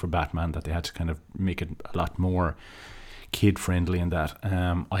 especially for Batman, that they had to kind of make it a lot more kid friendly and that.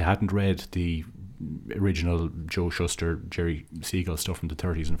 I hadn't read the original Joe Shuster, Jerry Siegel stuff from the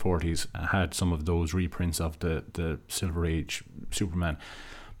 30s and 40s. I had some of those reprints of the Silver Age Superman,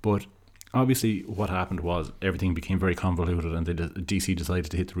 but obviously what happened was everything became very convoluted, and DC decided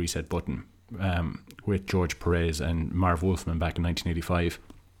to hit the reset button with George Perez and Marv Wolfman back in 1985,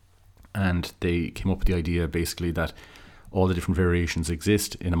 and they came up with the idea basically that all the different variations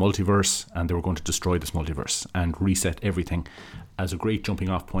exist in a multiverse, and they were going to destroy this multiverse and reset everything as a great jumping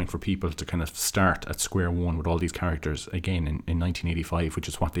off point for people to kind of start at square one with all these characters again in 1985, which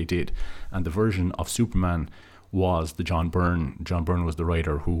is what they did. And the version of Superman was the John Byrne. John Byrne was the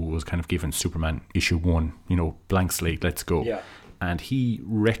writer who was kind of given Superman issue 1, you know, blank slate, let's go. and he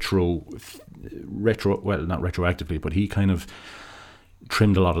retro, well, not retroactively, but he kind of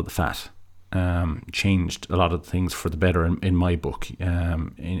trimmed a lot of the fat, changed a lot of things for the better in my book,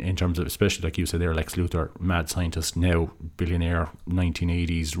 in terms of, especially like you said there, Lex Luthor, mad scientist, now billionaire,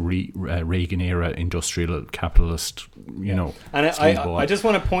 1980s Reagan era industrial capitalist, you know. And I just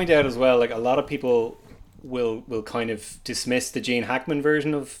want to point out as well, like a lot of people will kind of dismiss the Gene Hackman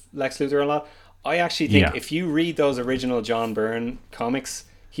version of Lex Luthor a lot. I actually think if you read those original John Byrne comics,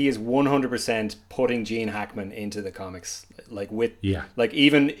 he is 100% putting Gene Hackman into the comics. Like like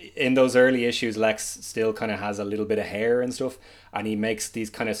even in those early issues, Lex still kind of has a little bit of hair and stuff, and he makes these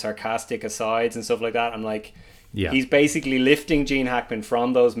kind of sarcastic asides and stuff like that. I'm like, he's basically lifting Gene Hackman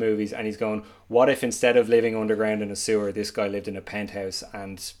from those movies, and he's going, what if instead of living underground in a sewer, this guy lived in a penthouse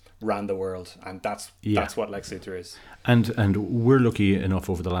and ran the world? And that's what Lex Luthor is. And we're lucky enough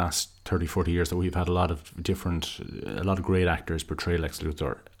over the last 30, 40 years that we've had a lot of great actors portray Lex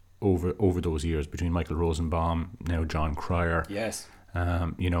Luthor over those years, between Michael Rosenbaum, now John Cryer. Yes.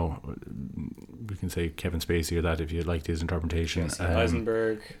 You know, we can say Kevin Spacey or that if you liked his interpretation. Jesse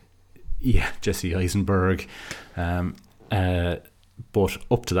Eisenberg. Yeah, Jesse Eisenberg. But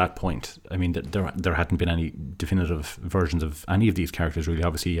up to that point, I mean, there hadn't been any definitive versions of any of these characters, really.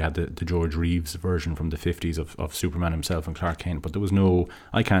 Obviously, you had the George Reeves version from the 50s of Superman himself and Clark Kent, but there was no...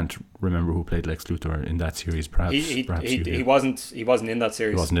 I can't remember who played Lex Luthor in that series. Perhaps he wasn't in that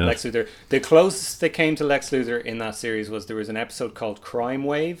series. He wasn't in Lex Luthor. The closest they came to Lex Luthor in that series was there was an episode called Crime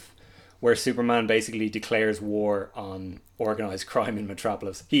Wave, where Superman basically declares war on organised crime in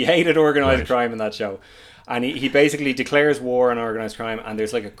Metropolis. He hated organised crime in that show. And he basically declares war on organised crime, and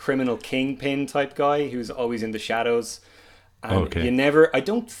there's like a criminal kingpin type guy who's always in the shadows. And I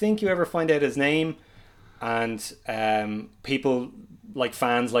don't think you ever find out his name. And people, like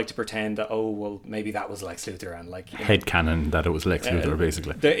fans, like to pretend that, oh, well, maybe that was Lex Luthor, and like headcanon that it was Lex Luthor,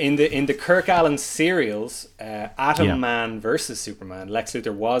 basically. In the Kirk Allen serials, Atom Man versus Superman, Lex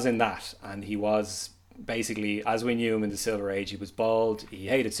Luthor was in that, and he was basically, as we knew him in the Silver Age, he was bald, he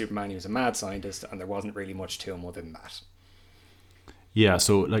hated Superman, he was a mad scientist, and there wasn't really much to him other than that. Yeah,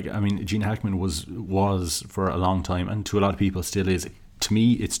 so like, I mean, Gene Hackman was for a long time, and to a lot of people still is. To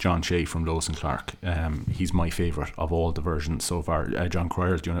me, it's John Shea from Lois and Clark. He's my favourite of all the versions so far. John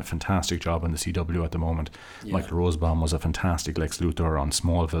Cryer is doing a fantastic job on the CW at the moment. Michael Rosenbaum was a fantastic Lex Luthor on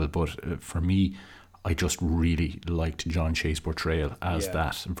Smallville, but for me, I just really liked John Shea's portrayal as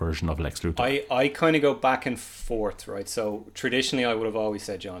that version of Lex Luthor. I kind of go back and forth, right? So traditionally I would have always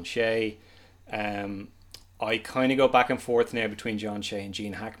said John Shea. I kind of go back and forth now between John Shea and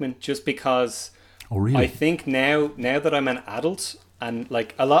Gene Hackman, just because I think now that I'm an adult, and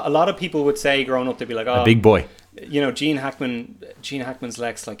like a lot of people would say growing up, they'd be like, oh, a big boy. You know, Gene Hackman's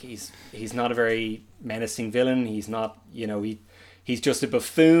Lex, like he's not a very menacing villain. He's not, you know, he's just a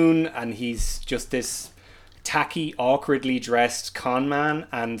buffoon, and he's just this tacky, awkwardly dressed con man.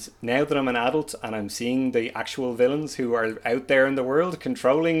 And now that I'm an adult and I'm seeing the actual villains who are out there in the world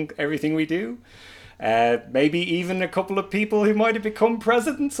controlling everything we do, maybe even a couple of people who might have become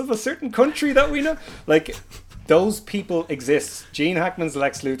presidents of a certain country that we know, like, those people exist. Gene Hackman's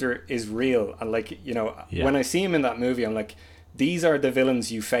Lex Luthor is real, and like, you know, when I see him in that movie, I'm like, these are the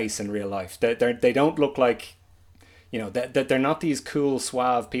villains you face in real life. They don't look like, you know, they're not these cool,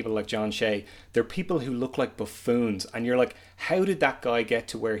 suave people like John Shea. They're people who look like buffoons, and you're like, how did that guy get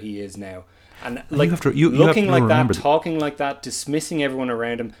to where he is now? And like, looking like that, talking like that, dismissing everyone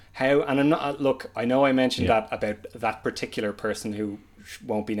around him. How? And I'm not. Look, I know I mentioned that about that particular person who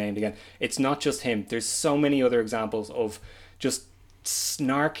won't be named again. It's not just him. There's so many other examples of just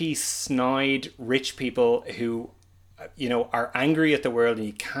snarky, snide, rich people who, you know, are angry at the world, and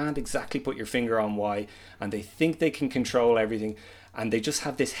you can't exactly put your finger on why, and they think they can control everything, and they just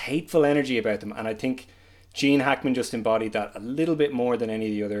have this hateful energy about them. And I think Gene Hackman just embodied that a little bit more than any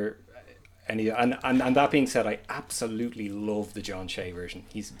of the other. And that being said, I absolutely love the John Shea version.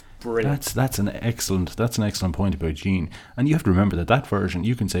 He's brilliant. That's an excellent point about Gene. And you have to remember that version,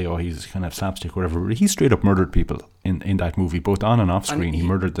 you can say, oh, he's kind of slapstick or whatever, but he straight up murdered people in that movie, both on and off screen. He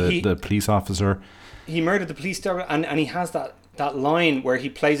murdered the police officer. He murdered the police officer, and he has that line where he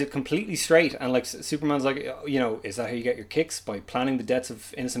plays it completely straight, and like Superman's like, you know, is that how you get your kicks, by planning the deaths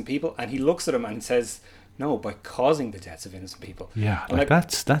of innocent people? And he looks at him and says, no, by causing the deaths of innocent people. Yeah, like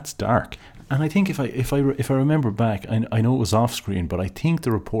that's dark. And I think if I remember back, I know it was off screen, but I think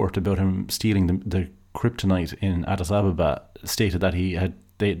the report about him stealing the kryptonite in Addis Ababa stated that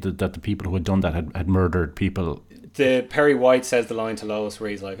that the people who had done that had murdered people. The Perry White says the line to Lois where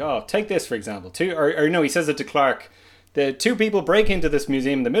he's like, "Oh, take this for example. He says it to Clark. The two people break into this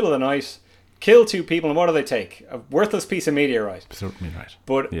museum in the middle of the night, kill two people, and what do they take? A worthless piece of meteorite. Certainly right.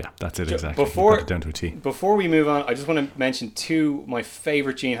 But yeah, that's it exactly. Before, down to a T. Before we move on, I just want to mention two of my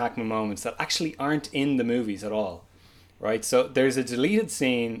favorite Gene Hackman moments that actually aren't in the movies at all. Right? So there's a deleted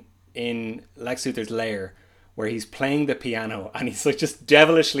scene in Lex Luthor's lair where he's playing the piano, and he's like just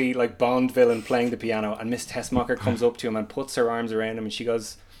devilishly like Bond villain playing the piano, and Miss Tessmacher comes up to him and puts her arms around him, and she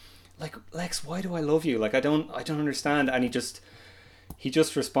goes, like, Lex, why do I love you? Like, I don't understand. And he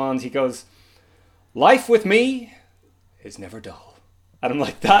just responds, he goes, life with me is never dull. And I'm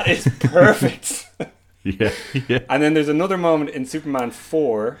like, that is perfect. yeah. And then there's another moment in Superman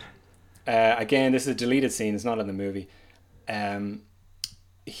 4. Again, this is a deleted scene. It's not in the movie.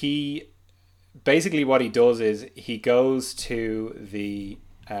 He basically, what he does is he goes to the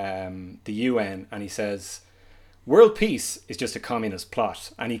UN and he says, world peace is just a communist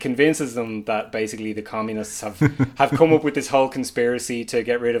plot, and he convinces them that basically the communists have come up with this whole conspiracy to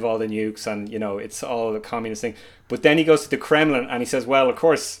get rid of all the nukes, and you know, it's all a communist thing. But then he goes to the Kremlin and he says, well, of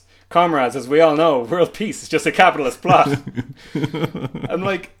course, comrades, as we all know, world peace is just a capitalist plot. I'm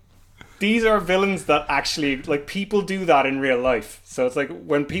like, these are villains that actually, like, people do that in real life. So it's like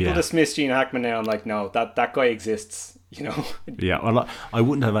when people dismiss Gene Hackman now, I'm like, no, that guy exists. You know. Yeah, well, I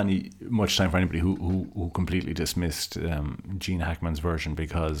wouldn't have much time for anybody who completely dismissed Gene Hackman's version,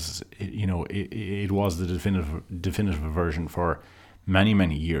 because it was the definitive version for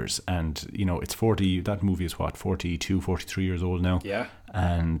many years, and you know, it's 40. That movie is what, 42, 43 years old now. Yeah.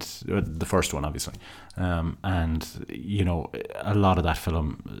 And the first one, obviously, and you know, a lot of that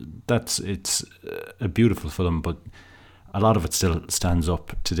film, it's a beautiful film, but a lot of it still stands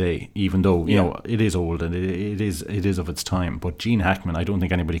up today, even though you know it is old and it is of its time. But Gene Hackman, I don't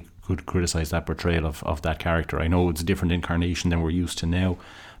think anybody could criticize that portrayal of that character. I know it's a different incarnation than we're used to now,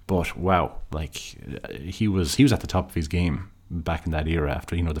 but wow, like he was at the top of his game back in that era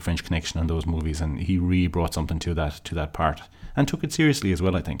after, you know, the French Connection and those movies, and he really brought something to that part and took it seriously as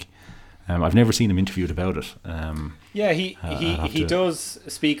well, I think. I've never seen him interviewed about it. He does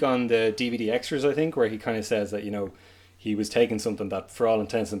speak on the DVD extras, I think, where he kind of says that, you know, he was taking something that, for all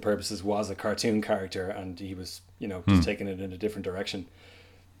intents and purposes, was a cartoon character, and he was, you know, just taking it in a different direction.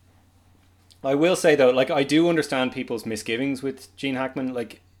 I will say, though, like, I do understand people's misgivings with Gene Hackman.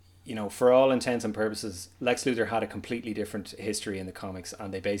 Like, you know, for all intents and purposes, Lex Luthor had a completely different history in the comics,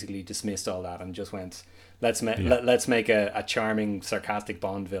 and they basically dismissed all that and just went, let's make a charming, sarcastic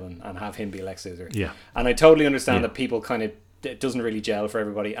Bond villain and have him be Lex Luthor. Yeah. And I totally understand that people kind of, it doesn't really gel for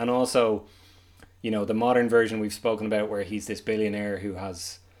everybody. And also, you know, the modern version we've spoken about, where he's this billionaire who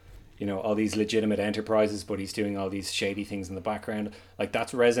has, you know, all these legitimate enterprises, but he's doing all these shady things in the background. Like,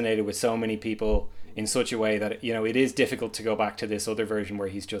 that's resonated with so many people in such a way that, you know, it is difficult to go back to this other version where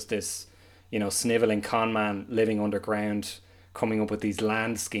he's just this, you know, sniveling con man living underground, coming up with these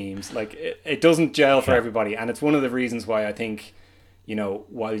land schemes. Like, it doesn't gel for everybody. And it's one of the reasons why I think, you know,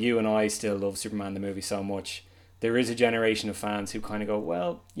 while you and I still love Superman the movie so much, there is a generation of fans who kind of go,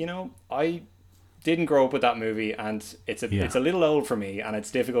 well, you know, I didn't grow up with that movie, and it's a little old for me, and it's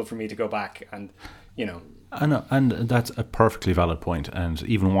difficult for me to go back, and you know. I know, and that's a perfectly valid point. And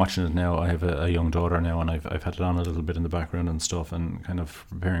even watching it now, I have a young daughter now, and I've had it on a little bit in the background and stuff, and kind of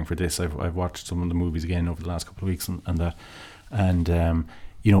preparing for this. I've watched some of the movies again over the last couple of weeks and that, and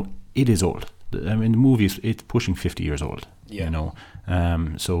you know, it is old. I mean, the movie it's pushing 50 years old. Yeah. You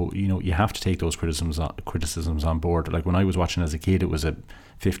know, so you know, you have to take those criticisms on board. Like when I was watching as a kid, it was a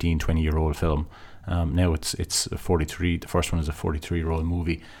 15, 20-year-old film. Now it's a 43. The first one is a 43-year-old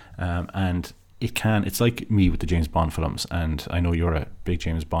movie, and it's like me with the James Bond films. And I know you're a big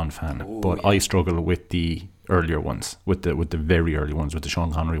James Bond fan, but I struggle with the earlier ones, with the very early ones, with the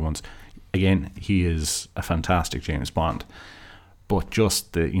Sean Connery ones. Again, he is a fantastic James Bond, but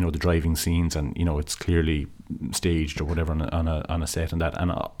just the, you know, the driving scenes, and you know, it's clearly staged or whatever on a set, and that,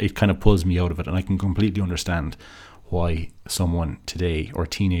 and it kind of pulls me out of it. And I can completely understand why someone today, or a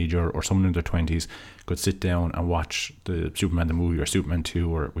teenager, or someone in their 20s, could sit down and watch the Superman the movie or Superman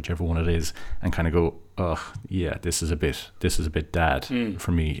 2 or whichever one it is, and kind of go, ugh, yeah, this is a bit dad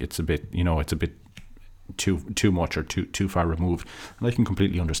for me. It's a bit, you know, it's a bit too much or too far removed. And I can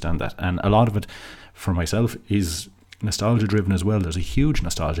completely understand that. And a lot of it for myself is nostalgia driven as well. There's a huge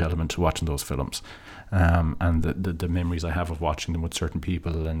nostalgia element to watching those films. And the memories I have of watching them with certain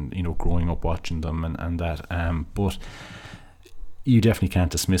people, and you know, growing up watching them and that. But you definitely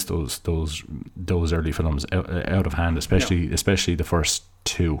can't dismiss those early films out of hand, especially the first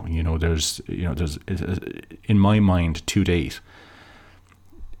two. You know, there's in my mind to date,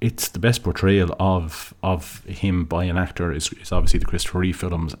 it's the best portrayal of him by an actor is obviously the Christopher Reeve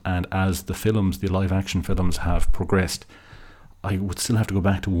films. And as the live action films have progressed, I would still have to go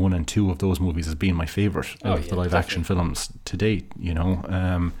back to 1 and 2 of those movies as being my favourite of the live action films to date, you know.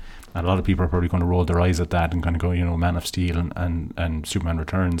 And a lot of people are probably going to roll their eyes at that and kind of go, you know, Man of Steel and Superman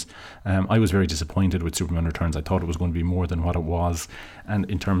Returns. I was very disappointed with Superman Returns. I thought it was going to be more than what it was. And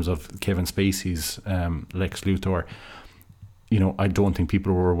in terms of Kevin Spacey's Lex Luthor, you know, I don't think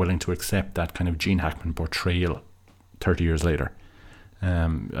people were willing to accept that kind of Gene Hackman portrayal 30 years later.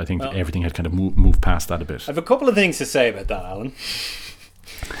 I think everything had kind of moved past that a bit. I have a couple of things to say about that, Alan.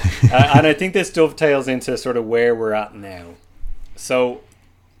 And I think this dovetails into sort of where we're at now. So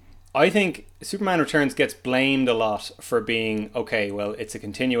I think Superman Returns gets blamed a lot for being, okay, well, it's a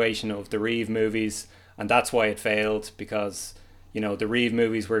continuation of the Reeve movies, and that's why it failed, because, you know, the Reeve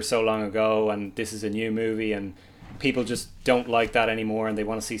movies were so long ago, and this is a new movie, and people just don't like that anymore, and they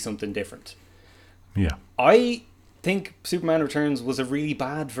want to see something different. Yeah. I think Superman Returns was a really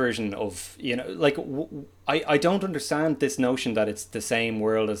bad version of, you know, like, I don't understand this notion that it's the same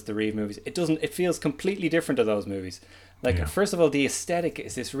world as the Reeve movies. It doesn't. It feels completely different to those movies. Like, first of all, the aesthetic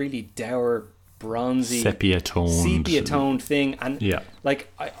is this really dour, bronzy, sepia toned thing, and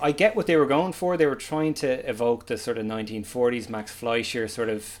like I get what they were going for. They were trying to evoke the sort of 1940s Max Fleischer sort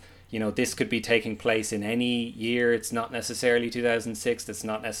of, you know, this could be taking place in any year. It's not necessarily 2006. It's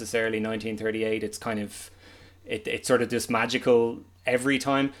not necessarily 1938. It's kind of it's sort of this magical every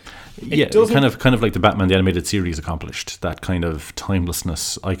time. Kind of like the Batman the Animated Series accomplished that kind of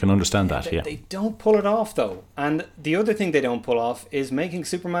timelessness. I can understand that. They don't pull it off though, and the other thing they don't pull off is making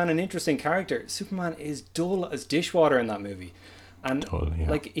Superman an interesting character. Superman is dull as dishwater in that movie, and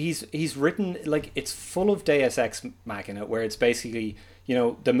like he's written, like, it's full of Deus Ex Machina, where it's basically, you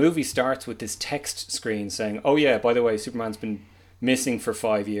know, the movie starts with this text screen saying, oh yeah, by the way, Superman's been missing for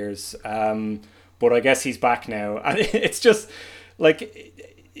 5 years, but I guess he's back now. And it's just like,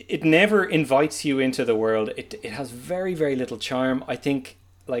 it never invites you into the world. It has very, very little charm. I think,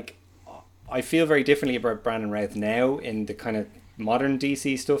 like, I feel very differently about Brandon Routh now in the kind of modern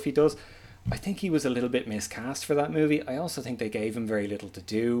DC stuff he does. I think he was a little bit miscast for that movie. I also think they gave him very little to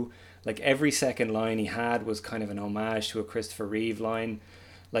do. Like, every second line he had was kind of an homage to a Christopher Reeve line.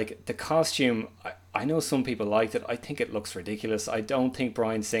 Like, the costume, I know some people liked it. I think it looks ridiculous. I don't think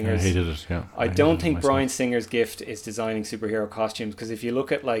Bryan Singer's... I hated it, yeah. I don't think Bryan Singer's gift is designing superhero costumes, because if you look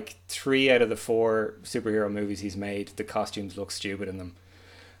at, like, 3 out of the 4 superhero movies he's made, the costumes look stupid in them.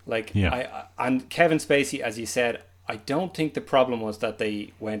 Like, and Kevin Spacey, as you said, I don't think the problem was that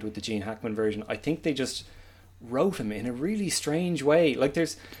they went with the Gene Hackman version. I think they just wrote him in a really strange way. Like,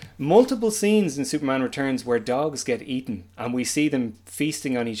 there's multiple scenes in Superman Returns where dogs get eaten and we see them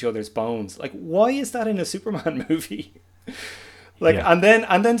feasting on each other's bones. Like, why is that in a Superman movie? Like, and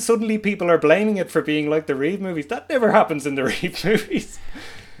then suddenly people are blaming it for being like the Reeve movies. That never happens in the Reeve movies.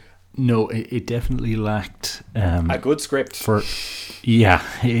 No, it definitely lacked a good script.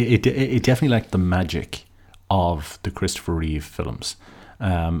 It definitely lacked the magic of the Christopher Reeve films.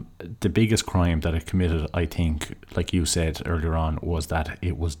 The biggest crime that it committed, I think, like you said earlier on, was that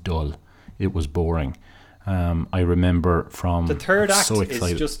it was dull. It was boring. I remember from the third act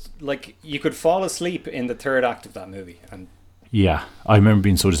is just like, you could fall asleep in the third act of that movie. And yeah, I remember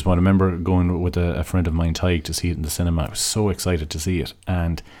being so disappointed. I remember going with a friend of mine, Tyke, to see it in the cinema. I was so excited to see it,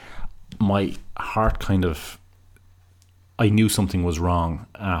 and my heart kind of, I knew something was wrong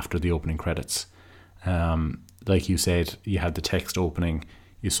after the opening credits. Like you said, you had the text opening,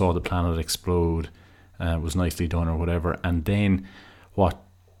 you saw the planet explode, it was nicely done or whatever, and then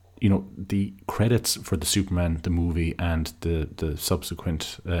the credits for the Superman, the movie, and the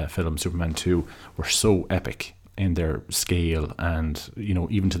subsequent film, Superman 2, were so epic in their scale, and, you know,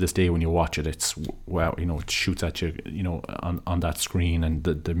 even to this day when you watch it, it's, wow, you know, it shoots at you, you know, on that screen, and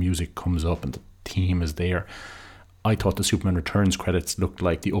the music comes up and the theme is there. I thought the Superman Returns credits looked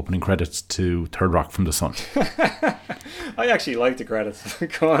like the opening credits to Third Rock from the Sun. I actually liked the credits.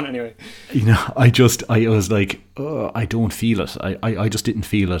 Go on anyway. You know, I was like, oh, I don't feel it. I just didn't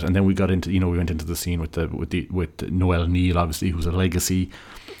feel it. And then we got into, you know, we went into the scene with Noel Neal, obviously, who's a legacy,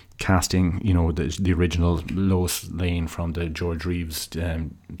 casting, you know, the original Lois Lane from the George Reeves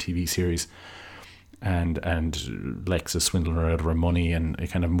TV series. And Lex is swindling her out of her money, and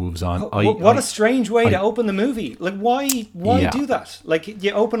it kind of moves on. What a strange way to open the movie. Like, why do that? Like, you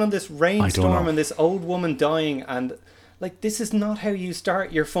open on this rainstorm and this old woman dying, and, like, this is not how you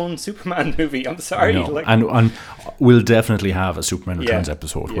start your fun Superman movie. I'm sorry. Like, and we'll definitely have a Superman Returns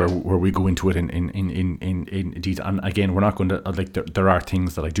episode where we go into it in detail. And again, we're not going to, like, there are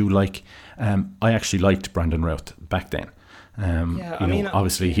things that I do like. I actually liked Brandon Routh back then.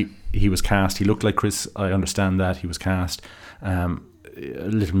 Obviously he was cast. He looked like Chris. I understand that he was cast.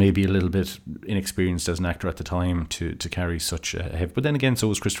 maybe a little bit inexperienced as an actor at the time to carry such a heavy. But then again, so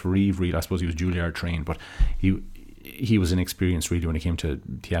was Christopher Reeve. Really, I suppose he was Juilliard trained, but he was inexperienced really when it came to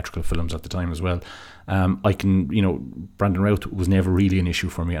theatrical films at the time as well. Brandon Routh was never really an issue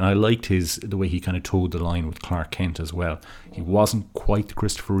for me, and I liked the way he kind of towed the line with Clark Kent as well. He wasn't quite the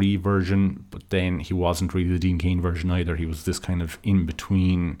Christopher Reeve version, but then he wasn't really the Dean Cain version either. He was this kind of in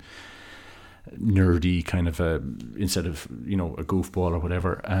between, nerdy kind of instead of a goofball or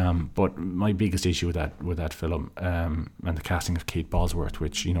whatever. But my biggest issue with that film and the casting of Kate Bosworth,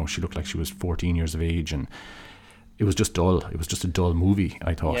 which she looked like she was 14 years of age, and it was just dull. It was just a dull movie,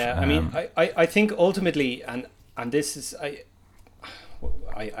 I thought. Yeah, I mean, I think ultimately, and this is, I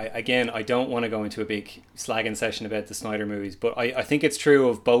don't want to go into a big slagging session about the Snyder movies, but I think it's true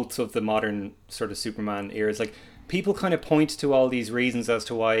of both of the modern sort of Superman eras. Like, people kind of point to all these reasons as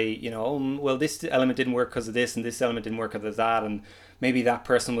to why, well, this element didn't work because of this, and this element didn't work because of that, and maybe that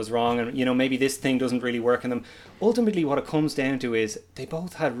person was wrong, and maybe this thing doesn't really work in them. Ultimately, what it comes down to is they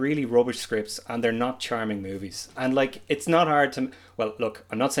both had really rubbish scripts, and they're not charming movies. And like, it's not hard to, well, look,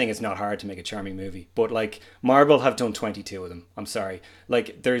 I'm not saying it's not hard to make a charming movie, but like, Marvel have done 22 of them. I'm sorry.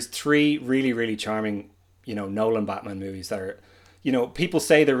 Like, there's 3 really, really charming, Nolan Batman movies that are, people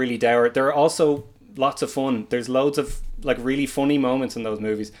say they're really dour. They're also lots of fun. There's loads of like really funny moments in those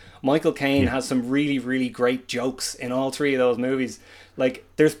movies. Michael Caine has some really, really great jokes in all 3 of those movies. Like,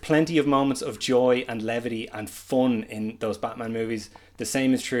 there's plenty of moments of joy and levity and fun in those Batman movies. The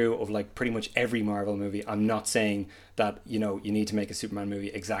same is true of like pretty much every Marvel movie. I'm not saying that you need to make a Superman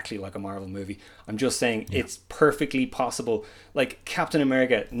movie exactly like a Marvel movie. I'm just saying it's perfectly possible. Like, Captain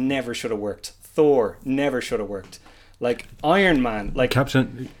America never should have worked. Thor never should have worked. Like, Iron Man, like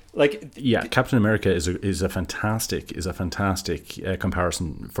Captain America is a fantastic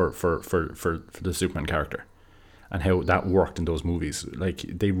comparison for the Superman character, and how that worked in those movies. Like,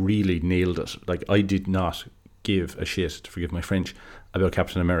 they really nailed it. Like, I did not give a shit, to forgive my French, about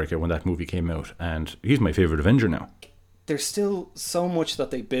Captain America when that movie came out, and he's my favorite Avenger now. There's still so much that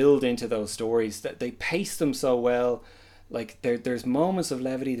they build into those stories, that they pace them so well. Like, there's moments of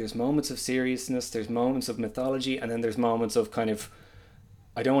levity, there's moments of seriousness, there's moments of mythology, and then there's moments of kind of,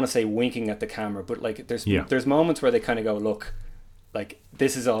 I don't want to say winking at the camera, but like, there's moments where they kind of go, look, like,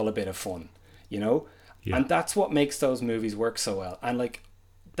 this is all a bit of fun, and that's what makes those movies work so well. And like,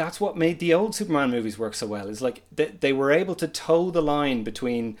 that's what made the old Superman movies work so well, is like they were able to toe the line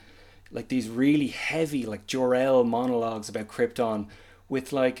between like these really heavy like Jor-El monologues about Krypton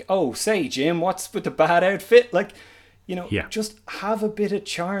with like, oh, say Jim, what's with the bad outfit? Like, just have a bit of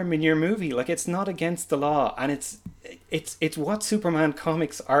charm in your movie. Like, it's not against the law, and it's what Superman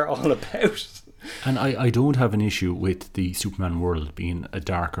comics are all about. And I don't have an issue with the Superman world being a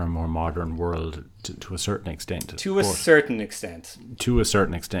darker, more modern world to a certain extent. To a certain extent,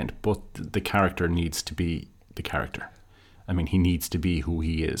 but the character needs to be the character. I mean, he needs to be who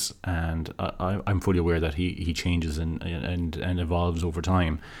he is, and I'm fully aware that he changes and evolves over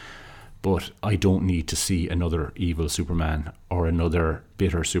time. But I don't need to see another evil Superman or another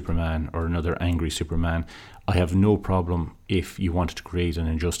bitter Superman or another angry Superman. I have no problem if you wanted to create an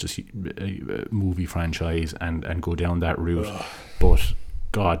Injustice movie franchise and go down that route. Ugh. But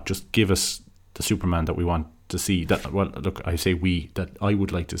God, just give us the Superman that we want to see. That, well, look, I say that I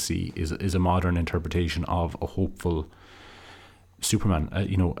would like to see is a modern interpretation of a hopeful Superman.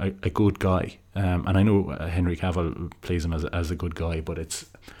 A good guy. And I know Henry Cavill plays him as a good guy, but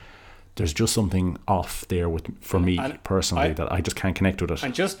there's just something off there for me personally that I just can't connect with it.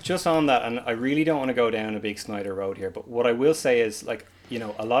 And just on that, and I really don't want to go down a big Snyder road here, but what I will say is, like,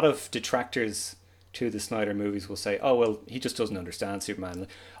 a lot of detractors to the Snyder movies will say, oh, well, he just doesn't understand Superman.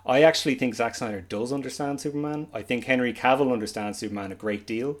 I actually think Zack Snyder does understand Superman. I think Henry Cavill understands Superman a great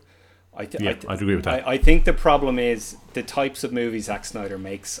deal. I'd agree with that. I think the problem is the types of movies Zack Snyder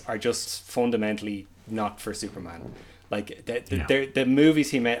makes are just fundamentally not for Superman. Like, the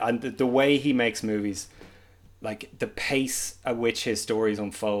movies he made, and the way he makes movies, like, the pace at which his stories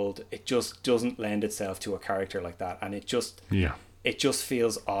unfold, it just doesn't lend itself to a character like that. And it just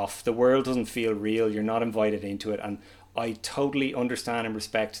feels off. The world doesn't feel real. You're not invited into it. And I totally understand and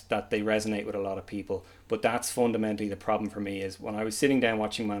respect that they resonate with a lot of people. But that's fundamentally the problem for me, is when I was sitting down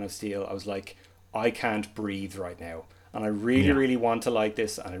watching Man of Steel, I was like, I can't breathe right now. And I really, really want to like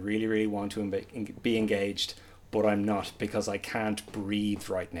this, and I really, really want to be engaged. But I'm not, because I can't breathe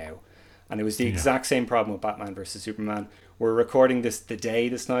right now. And it was the exact same problem with Batman vs. Superman. We're recording this the day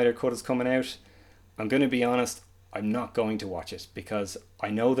the Snyder Cut is coming out. I'm going to be honest, I'm not going to watch it, because I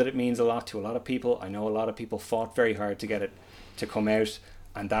know that it means a lot to a lot of people. I know a lot of people fought very hard to get it to come out,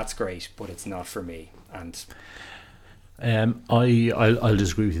 and that's great, but it's not for me. And I'll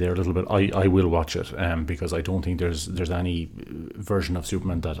disagree with you there a little bit. I will watch it because I don't think there's any version of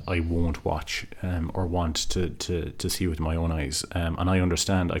Superman that I won't watch or want to see with my own eyes. And I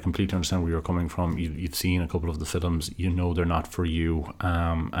completely understand where you're coming from. You've seen a couple of the films, you know they're not for you,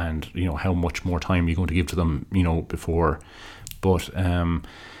 and you know how much more time you're going to give to them, you know, before. But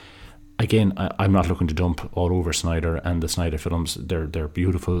again, I'm not looking to dump all over Snyder and the Snyder films. They're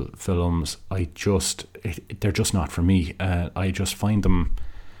beautiful films. They're just not for me. I just find them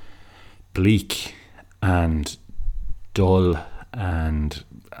bleak and dull and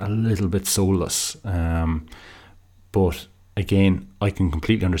a little bit soulless. But again, I can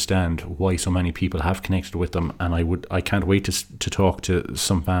completely understand why so many people have connected with them, and I can't wait to talk to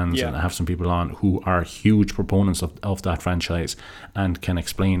some fans and have some people on who are huge proponents of that franchise and can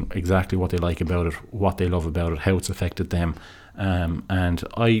explain exactly what they like about it, what they love about it, how it's affected them. And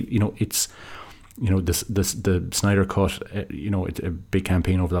it's, you know, the Snyder Cut, it's a big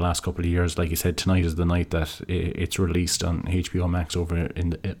campaign over the last couple of years. Like you said, tonight is the night that it's released on HBO Max over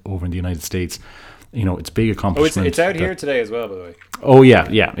in the United States. You know, it's a big accomplishment. Oh, it's out here today as well, by the way. Oh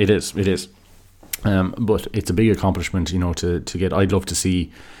yeah, it is. But it's a big accomplishment, you know, to get. I'd love to see,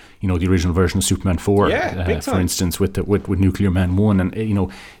 you know, the original version of Superman 4, for instance, with Nuclear Man 1, and you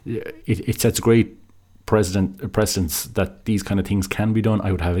know, it sets great precedents that these kind of things can be done.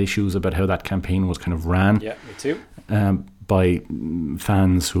 I would have issues about how that campaign was kind of ran. Yeah, me too. By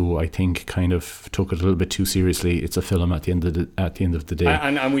fans who I think kind of took it a little bit too seriously. It's a film at the end of the day.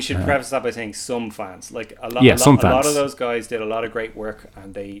 And we should preface that by saying some fans, like a lot of those guys did a lot of great work,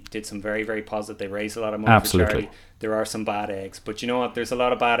 and they did some very, very positive. They raised a lot of money for charity. There are some bad eggs, but you know what? There's a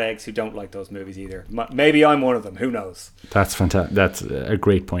lot of bad eggs who don't like those movies either. Maybe I'm one of them. Who knows? That's fantastic. That's a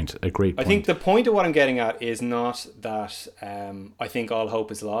great point. I think the point of what I'm getting at is not that I think all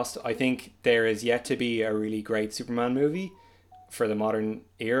hope is lost. I think there is yet to be a really great Superman movie for the modern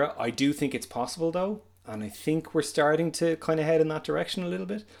era. I do think it's possible though, and I think we're starting to kind of head in that direction a little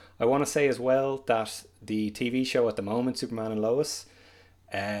bit. I want to say as well that the TV show at the moment, Superman and Lois,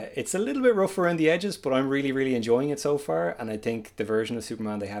 it's a little bit rough around the edges, but I'm really, really enjoying it so far, and I think the version of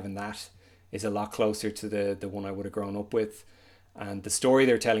Superman they have in that is a lot closer to the one I would have grown up with, and the story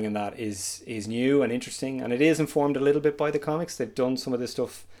they're telling in that is new and interesting, and it is informed a little bit by the comics. They've done some of this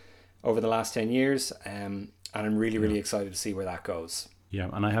stuff over the last 10 years, and I'm really, really excited to see where that goes. Yeah,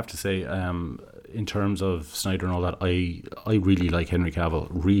 and I have to say, in terms of Snyder and all that, I really like Henry Cavill.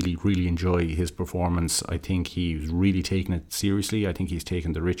 Really, really enjoy his performance. I think he's really taken it seriously. I think he's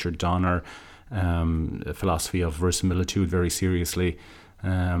taken the Richard Donner philosophy of verisimilitude very seriously.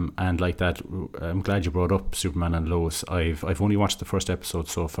 And like that, I'm glad you brought up Superman and Lois. I've only watched the first episode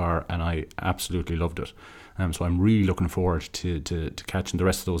so far, and I absolutely loved it. So I'm really looking forward to catching the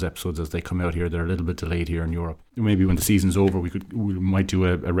rest of those episodes as they come out here. They're a little bit delayed here in Europe. Maybe when the season's over, we might do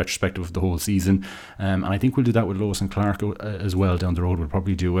a retrospective of the whole season, and I think we'll do that with Lois and Clark as well down the road. We'll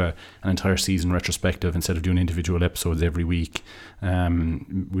probably do an entire season retrospective instead of doing individual episodes every week.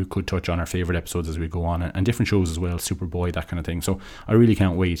 We could touch on our favourite episodes as we go on, and different shows as well, Superboy, that kind of thing. So I really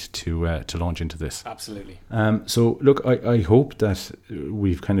can't wait to launch into this. Absolutely. So look, I hope that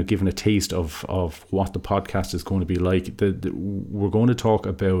we've kind of given a taste of what the podcast is going to be like. We're going to talk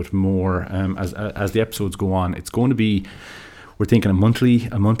about more as the episodes go on. It's going to be, we're thinking a monthly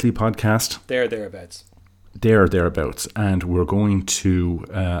podcast. Thereabouts, and we're going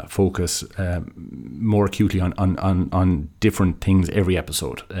to focus more acutely on different things every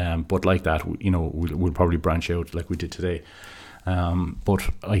episode. But like that, you know, we'll probably branch out like we did today. But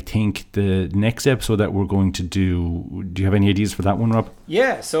I think the next episode that we're going to do you have any ideas for that one, Rob?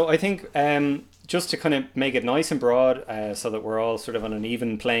 Yeah, so I think just to kind of make it nice and broad, so that we're all sort of on an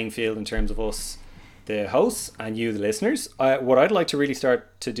even playing field in terms of us, the hosts, and you, the listeners, what I'd like to really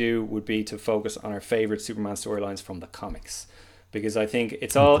start to do would be to focus on our favourite Superman storylines from the comics. Because I think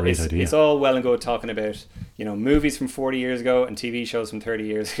it's all well and good talking about, you know, movies from 40 years ago and TV shows from 30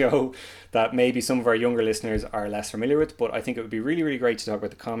 years ago that maybe some of our younger listeners are less familiar with. But I think it would be really, really great to talk about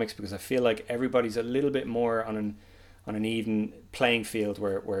the comics, because I feel like everybody's a little bit more on an even playing field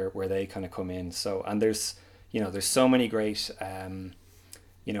where they kind of come in. So, and there's so many great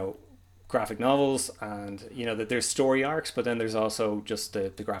graphic novels, and that there's story arcs, but then there's also just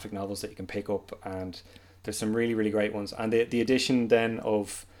the graphic novels that you can pick up, and there's some really, really great ones. And the addition then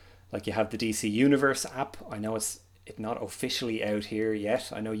of, like, you have the DC Universe app. I know it's not officially out here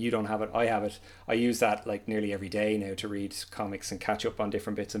yet. I know you don't have it. I have it. I use that like nearly every day now to read comics and catch up on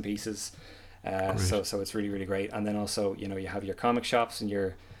different bits and pieces. So it's really, really great. And then also, you have your comic shops and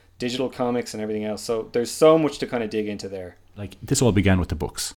your digital comics and everything else. So there's so much to kind of dig into there. like this all began with the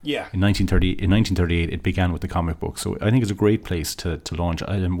books. Yeah. In 1938, it began with the comic book. So I think it's a great place to launch.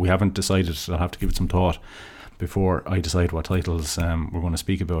 We haven't decided. I'll have to give it some thought before I decide what titles we're going to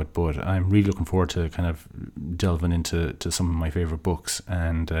speak about. But I'm really looking forward to kind of delving into some of my favourite books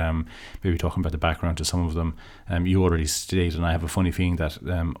and maybe talking about the background to some of them. You already stated, and I have a funny feeling that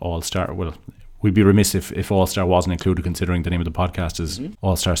All Star, well, we'd be remiss if All Star wasn't included, considering the name of the podcast is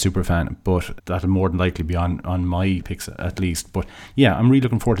All Star Superfan, but that'll more than likely be on my picks at least. But yeah, I'm really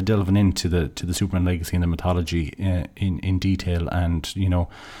looking forward to delving into the Superman legacy and the mythology in detail. And you know,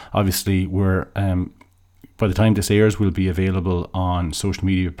 obviously we're by the time this airs, we'll be available on social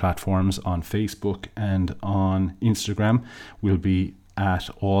media platforms, on Facebook and on Instagram. We'll be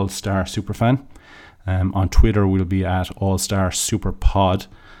at All Star Superfan. On Twitter, we'll be at All Star Superpod.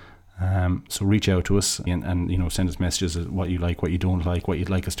 So reach out to us and you know, send us messages of what you like, what you don't like, what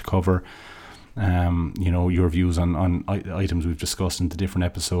you'd like us to cover. You know, your views on items we've discussed in the different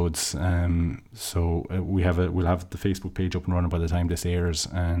episodes. So we'll have the Facebook page up and running by the time this airs,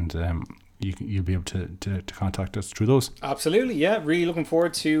 and you'll be able to contact us through those. Absolutely, yeah. Really looking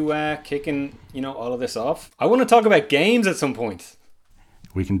forward to kicking, you know, all of this off. I want to talk about games at some point.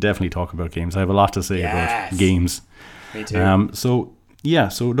 We can definitely talk about games. I have a lot to say about games. Me too. So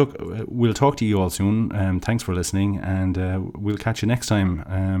look, we'll talk to you all soon. Thanks for listening, and we'll catch you next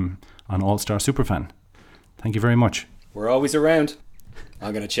time on All Star Superfan. Thank you very much. We're always around.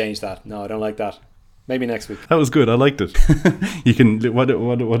 I'm going to change that. No, I don't like that. Maybe next week. That was good. I liked it. You can. What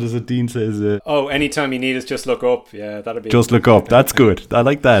does it? Dean says. Anytime you need us, just look up. Yeah, that'll be. Just look up. That's good. I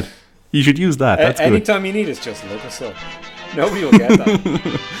like that. You should use that. That's good. Anytime you need us, just look us up. Nobody will get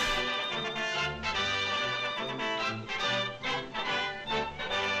that.